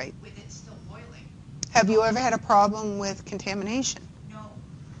 Right. with it still boiling. Have you ever had a problem with contamination? No.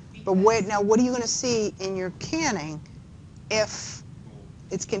 But wait, now what are you going to see in your canning if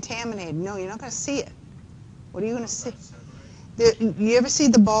it's contaminated? No, you're not going to see it. What are you going to see? You ever see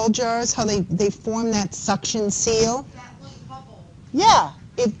the ball jars, how they form that suction seal? That little bubble, Yeah.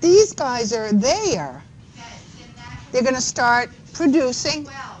 If these guys are there, then that. they're going to start producing.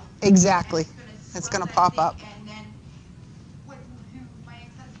 Well. Exactly. It's It's gonna gonna swell pop that up. thing, and then, when my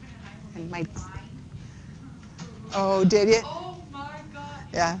ex-husband and I were And making my- wine. Oh, did you? Oh, my God.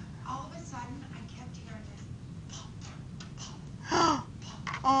 Yeah. All of a sudden, I kept hearing this pop, pop,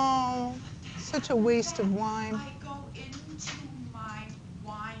 pop. Oh, such a waste of wine. I go into my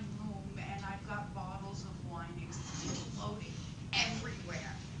wine room and I've got bottles of wine exploding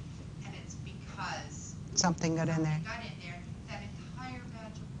everywhere. And it's because Something got in there. something got in there. That entire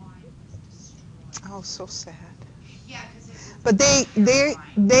batch of wine was destroyed. Oh, so sad. Yeah, because it was. But pure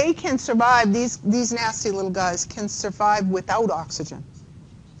wine. they can survive. These nasty little guys can survive without oxygen.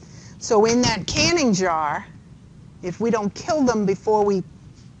 So in that canning jar, if we don't kill them before we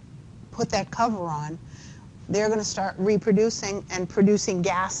put that cover on, they're going to start reproducing and producing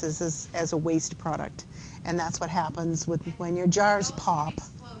gases as a waste product. And that's what happens when your jars Those pop.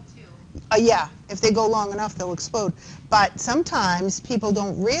 explode too. Yeah, if they go long enough, they'll explode. But sometimes people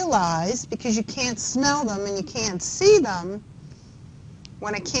don't realize, because you can't smell them and you can't see them,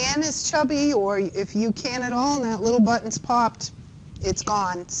 when a can is chubby, or if you can at all and that little button's popped, it's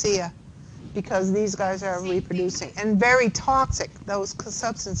gone. See ya. Because these guys are reproducing. And very toxic. Those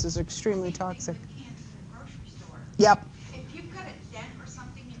substances are extremely toxic. Same thing with cans in the grocery store. Yep. If you've got a dent or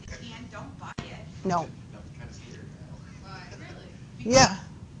something in the can, don't buy it. No. I'm kind of scared now. Really? Yeah.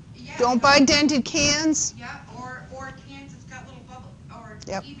 Yeah. Don't buy dented cans. Yeah, or cans that's got little bubble, or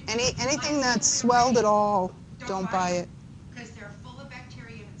Yep. even. Anything that's swelled at all, don't buy it. Because they're full of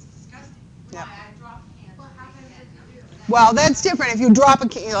bacteria and it's disgusting. Yep. I drop cans. Well, how does it do? Well, that's different. If you drop a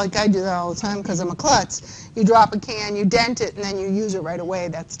can, like I do that all the time because I'm a klutz, you drop a can, you dent it, and then you use it right away,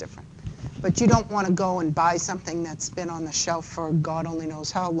 that's different. But you don't want to go and buy something that's been on the shelf for God only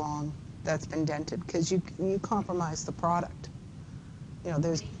knows how long that's been dented, because you compromise the product. You know,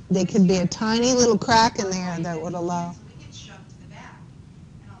 there could be a tiny little crack in there that would allow. So we get shoved to the back,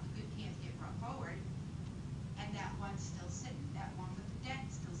 and all the good cans get brought forward, and that one's still sitting, that one with the dent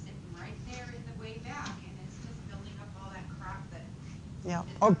still sitting right there in the way back, and it's just building up all that crap that. Yeah,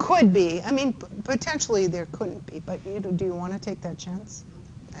 or could be. I mean, potentially there couldn't be, but do you want to take that chance?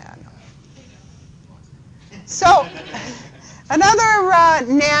 Yeah, no. So, another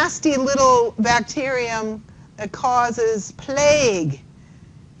nasty little bacterium that causes plague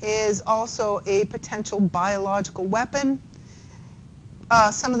is also a potential biological weapon.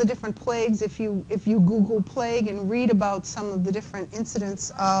 Some of the different plagues, if you Google plague and read about some of the different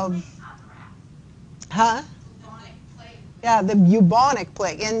incidents of, huh? Bubonic plague. Yeah, the bubonic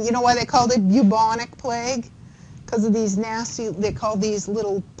plague. And you know why they called it bubonic plague? Because of these nasty, they call these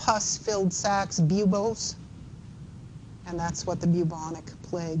little pus-filled sacs buboes. And that's what the bubonic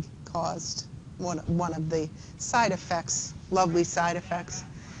plague caused, one of the side effects, lovely side effects.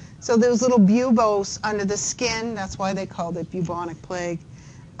 So those little buboes under the skin, that's why they called it bubonic plague.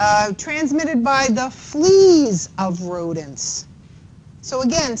 Transmitted by the fleas of rodents. So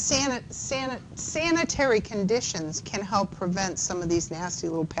again, sanitary conditions can help prevent some of these nasty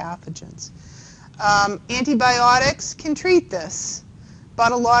little pathogens. Antibiotics can treat this,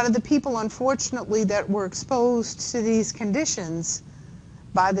 but a lot of the people, unfortunately, that were exposed to these conditions,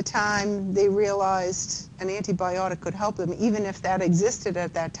 by the time they realized an antibiotic could help them, even if that existed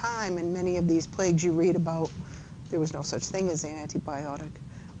at that time, in many of these plagues you read about, there was no such thing as an antibiotic,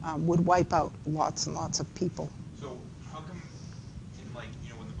 would wipe out lots and lots of people. So how come, in like,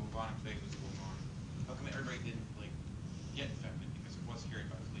 you know, when the bubonic plague was going on, how come everybody didn't like get infected? Because it was carried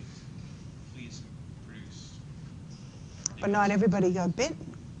by fleas. Fleas produce. But not everybody got bitten.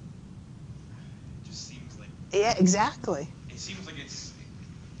 It just seems like. Yeah, exactly. It seems like it's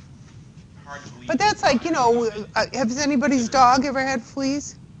hard to believe. But that's like, you know, has anybody's dog ever had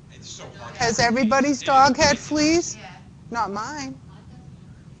fleas? It's so hard. Has everybody's dog had fleas? Yeah. Not mine. Mine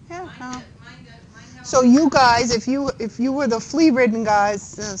Yeah, does- no. Mine So you guys, if you were the flea-ridden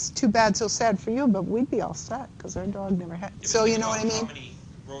guys, it's too bad, so sad for you, but we'd be all set because our dog never had. Yeah, So but you think know what I about mean? How many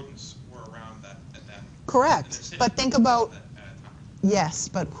rodents were around at that? Correct. But think about, at a time. yes,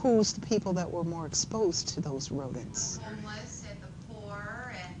 but who's the people that were more exposed to those rodents? The homeless and the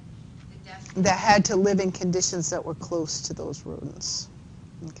poor and the destitute. That had to live in conditions that were close to those rodents.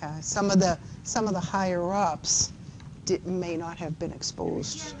 Okay, some of the higher ups may not have been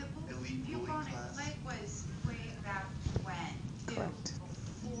exposed. Yeah, the Elite ruling bubonic class. plague was way back when, too. Correct.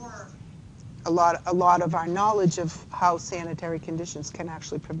 Before, A lot of our knowledge of how sanitary conditions can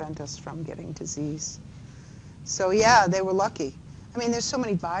actually prevent us from getting disease. So yeah, they were lucky. I mean, there's so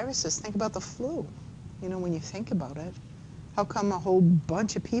many viruses. Think about the flu. You know, when you think about it, how come a whole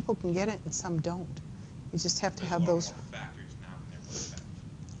bunch of people can get it and some don't? You just have to There's have a lot those, more factors now than there was then.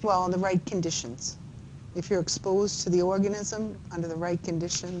 well, in the right conditions. If you're exposed to the organism under the right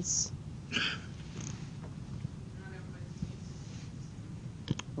conditions, not everybody.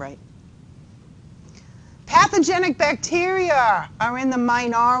 right. Pathogenic bacteria are in the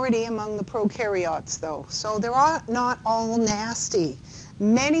minority among the prokaryotes, though. So they're not all nasty.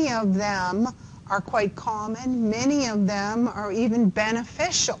 Many of them are quite common. Many of them are even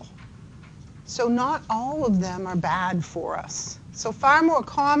beneficial. So not all of them are bad for us. So far more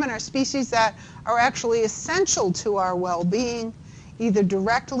common are species that are actually essential to our well-being, either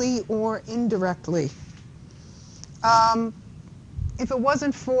directly or indirectly. If it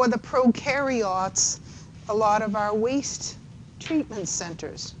wasn't for the prokaryotes, a lot of our waste treatment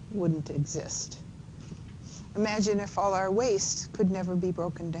centers wouldn't exist. Imagine if all our waste could never be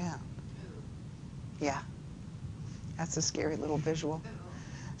broken down. Yeah, that's a scary little visual.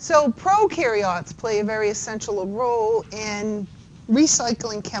 So prokaryotes play a very essential role in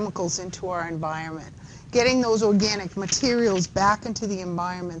recycling chemicals into our environment, getting those organic materials back into the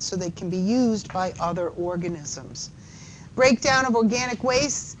environment so they can be used by other organisms. Breakdown of organic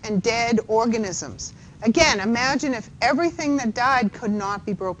wastes and dead organisms. Again, imagine if everything that died could not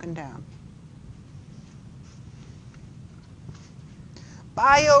be broken down.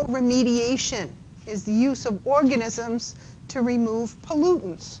 Bioremediation is the use of organisms to remove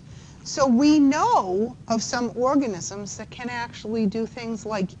pollutants. So we know of some organisms that can actually do things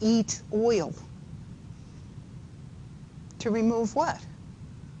like eat oil. To remove what?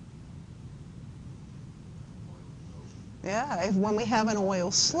 Yeah, when we have an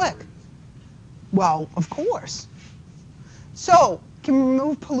oil slick. Well, of course. So, can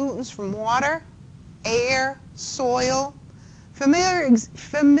remove pollutants from water, air, soil.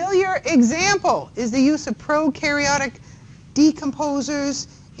 Familiar example is the use of prokaryotic decomposers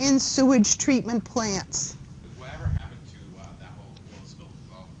in sewage treatment plants. Whatever happened to that whole oil spill?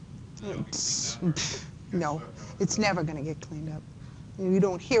 Well, did it get cleaned up, or- No, it's never going to get cleaned up. You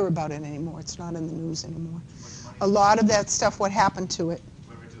don't hear about it anymore. It's not in the news anymore. A lot of that stuff, what happened to it,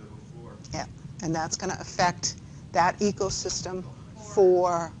 Went right to the floor. yeah, and that's going to affect that ecosystem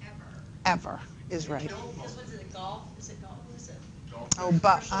forever, is right. This one's in the Gulf, is it Gulf, is it? Oh,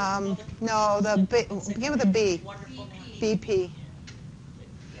 but, no, begin with a B, Wonderful name. BP.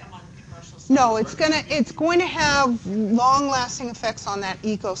 I'm on commercials. No, it's going to have long-lasting effects on that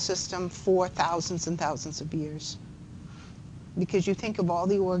ecosystem for thousands and thousands of years. Because you think of all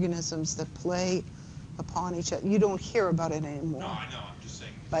the organisms that play upon each other. You don't hear about it anymore. No, I know, I'm just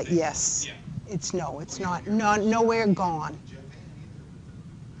saying. But they- yes, Yeah. it's not nowhere gone. Japan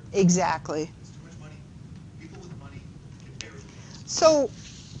either. Exactly. It's too much money. People with money get buried. So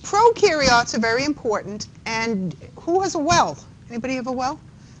prokaryotes are very important. And who has a well? Anybody have a well?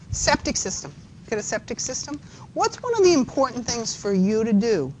 Septic system. Got a septic system? What's one of the important things for you to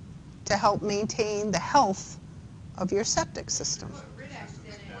do to help maintain the health of your septic system? Put Ridex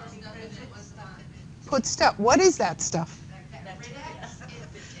in it, or stuff in it, was done. Put stuff. What is that stuff? That Ridex,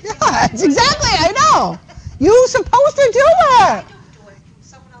 Yeah, that's exactly. I know. You're supposed to do I it. don't do it,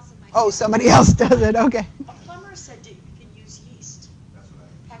 someone else in my. Oh, somebody else does it. Okay. A plumber said that you can use yeast, That's what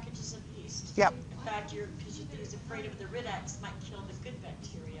I. packages of yeast. Yep. In fact, because he's afraid of the Ridex might kill the good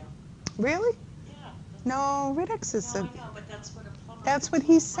bacteria. Really? Yeah. No, Ridex is No, a. I know, but that's what a plumber. That's what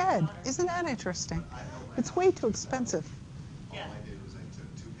he said. Isn't that interesting? I know my It's house. way too expensive. All Yeah. I did was I took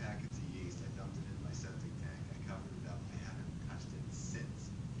 2 packets of yeast, I dumped it in my septic tank, I covered it up, I haven't touched it since.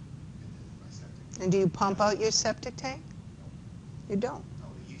 In my septic. And do you pump out your septic tank? You don't. No,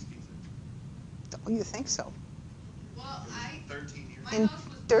 the yeast needs it. Oh, you think so? Well, 13 years. my In house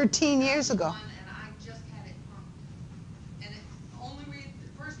was 13 built in years ago. 2001, and I just had it pumped. And the only reason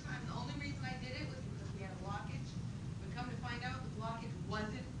I did it was because we had a blockage. But come to find out, the blockage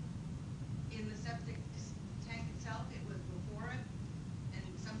wasn't in the septic tank itself, it was before it, and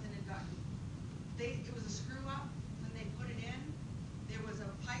something had gotten, they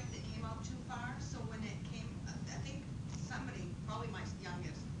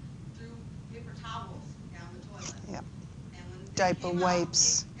diaper Came out,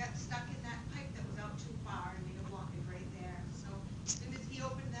 wipes. it got stuck in that pipe that was out too far and made a blockage right there. So as soon as he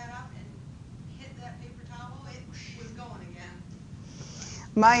opened that up and hit that paper towel, it was going again.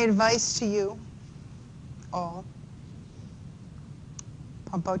 My advice to you all,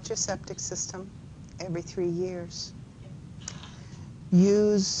 pump out your septic system every 3 years.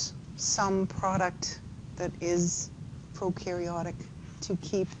 Use some product that is prokaryotic to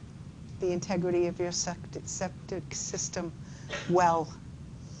keep the integrity of your septic system well.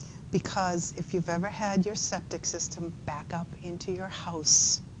 Because if you've ever had your septic system back up into your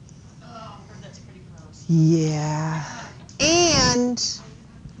house, Oh, that's pretty gross. yeah. And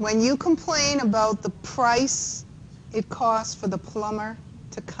when you complain about the price it costs for the plumber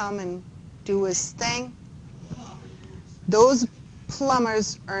to come and do his thing, those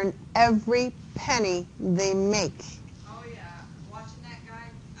plumbers earn every penny they make. Oh, yeah. Watching that guy,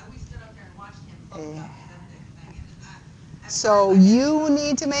 we stood up there and watched him hook Yeah. up the septic thing. And So you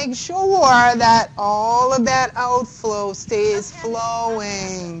need to make sure that all of that outflow stays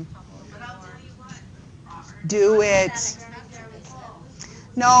flowing. But I'll tell you what, Robert. Do it. It's very, very full.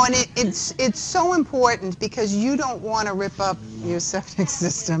 No, and it's so important because you don't want to rip up your septic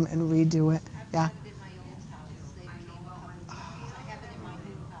system and redo it. Yeah. I have it in my old house. They came a couple times. I have it in my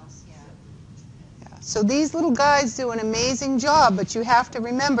new house, yeah. Yeah. So these little guys do an amazing job, but you have to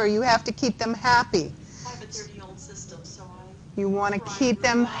remember you have to keep them happy. I have a 30-year-old system, so You want to keep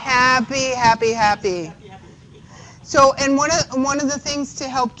them happy, happy, happy. happy. So, and one of the things to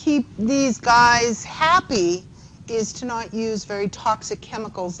help keep these guys happy is to not use very toxic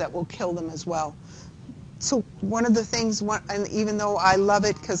chemicals that will kill them as well. So one of the things, and even though I love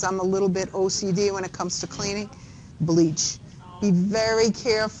it because I'm a little bit OCD when it comes to cleaning, bleach. Be very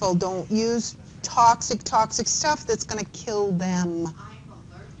careful. Don't use toxic stuff that's going to kill them. I'm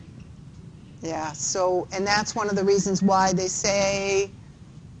allergic. Yeah, so, and that's one of the reasons why they say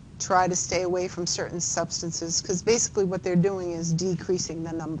try to stay away from certain substances, because basically what they're doing is decreasing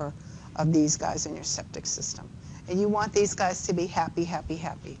the number of these guys in your septic system. And you want these guys to be happy, happy,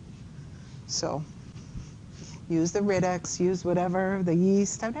 happy. So use the Riddex, use whatever, the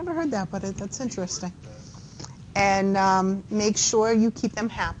yeast. I've never heard that, but that's interesting. And make sure you keep them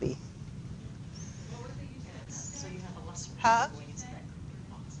happy. So you have a lesser Huh? going into that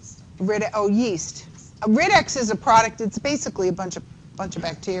box system. Yeast. Riddex is a product. It's basically a bunch of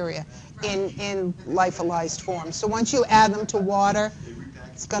bacteria in lyophilized form. So once you add them to water,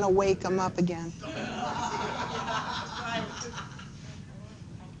 it's going to wake them up again.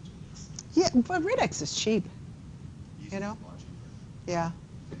 Yeah, but Riddex is cheap. You know? Yeah.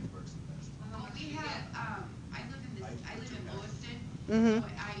 Well, we have, I live in Lewiston. Mhm. So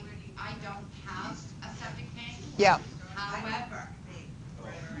I don't have a septic tank. Yeah. However,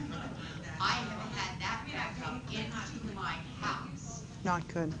 I have had that back up into my house. Not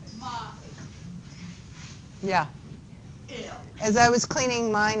good. Mom, Yeah. As I was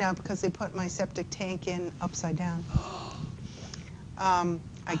cleaning mine up, because they put my septic tank in upside down.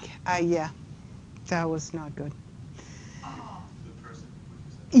 Yeah, that was not good.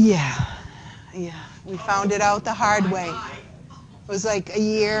 Yeah. We found it out the hard way. It was like a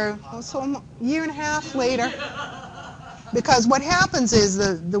year and a half later. Because what happens is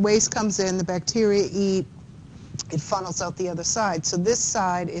the waste comes in, the bacteria eat, it funnels out the other side. So this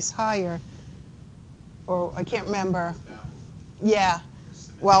side is higher, or I can't remember. Yeah.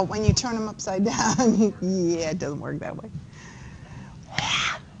 Well, when you turn them upside down, yeah, it doesn't work that way.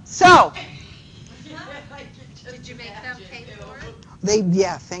 So, Did you make them pay for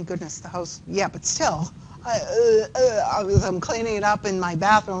it? thank goodness the house, but still, I'm cleaning it up in my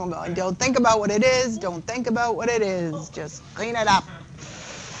bathroom. I'm going, don't think about what it is, don't think about what it is, just clean it up.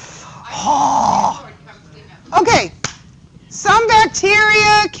 Okay, some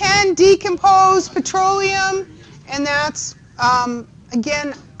bacteria can decompose petroleum, and that's,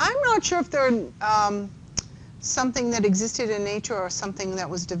 again, I'm not sure if they're something that existed in nature or something that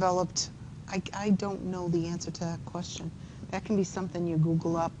was developed. I don't know the answer to that question. That can be something you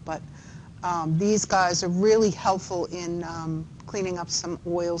Google up, but these guys are really helpful in cleaning up some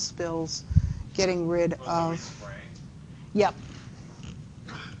oil spills, getting rid of... Yep.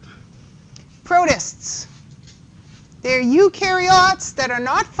 Protists. They're eukaryotes that are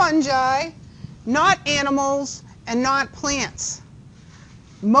not fungi, not animals, and not plants.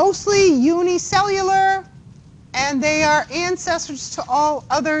 Mostly unicellular, and they are ancestors to all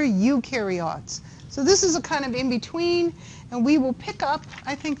other eukaryotes. So this is a kind of in-between, and we will pick up,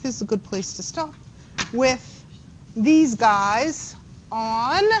 I think this is a good place to stop, with these guys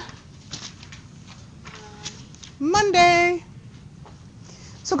on Monday.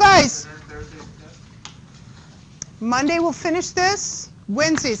 So guys, Monday we'll finish this.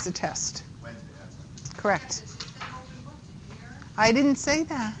 Wednesday's the test. Wednesday, that's it. Correct. It's just an open book, did you hear? I didn't say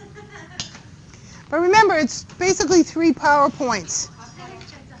that. But remember, it's basically 3 PowerPoints.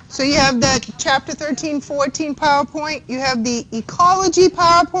 So you have that chapter 13, 14 PowerPoint, you have the ecology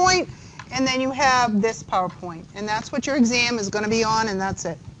PowerPoint, and then you have this PowerPoint. And that's what your exam is going to be on, and that's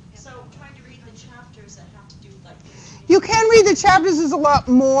it. So trying to read the chapters that have to do like. You can read the chapters, there's a lot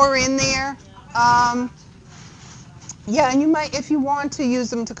more in there. Yeah, and you might, if you want to, use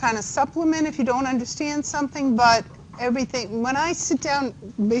them to kind of supplement if you don't understand something, but everything, when I sit down,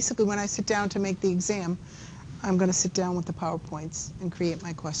 basically when I sit down to make the exam, I'm going to sit down with the PowerPoints and create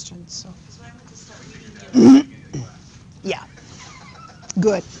my questions. So. Because when I went to start reading the Yeah.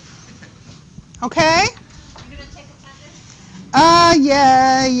 Good. Okay? You're gonna take attendance?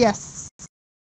 Yeah, yes.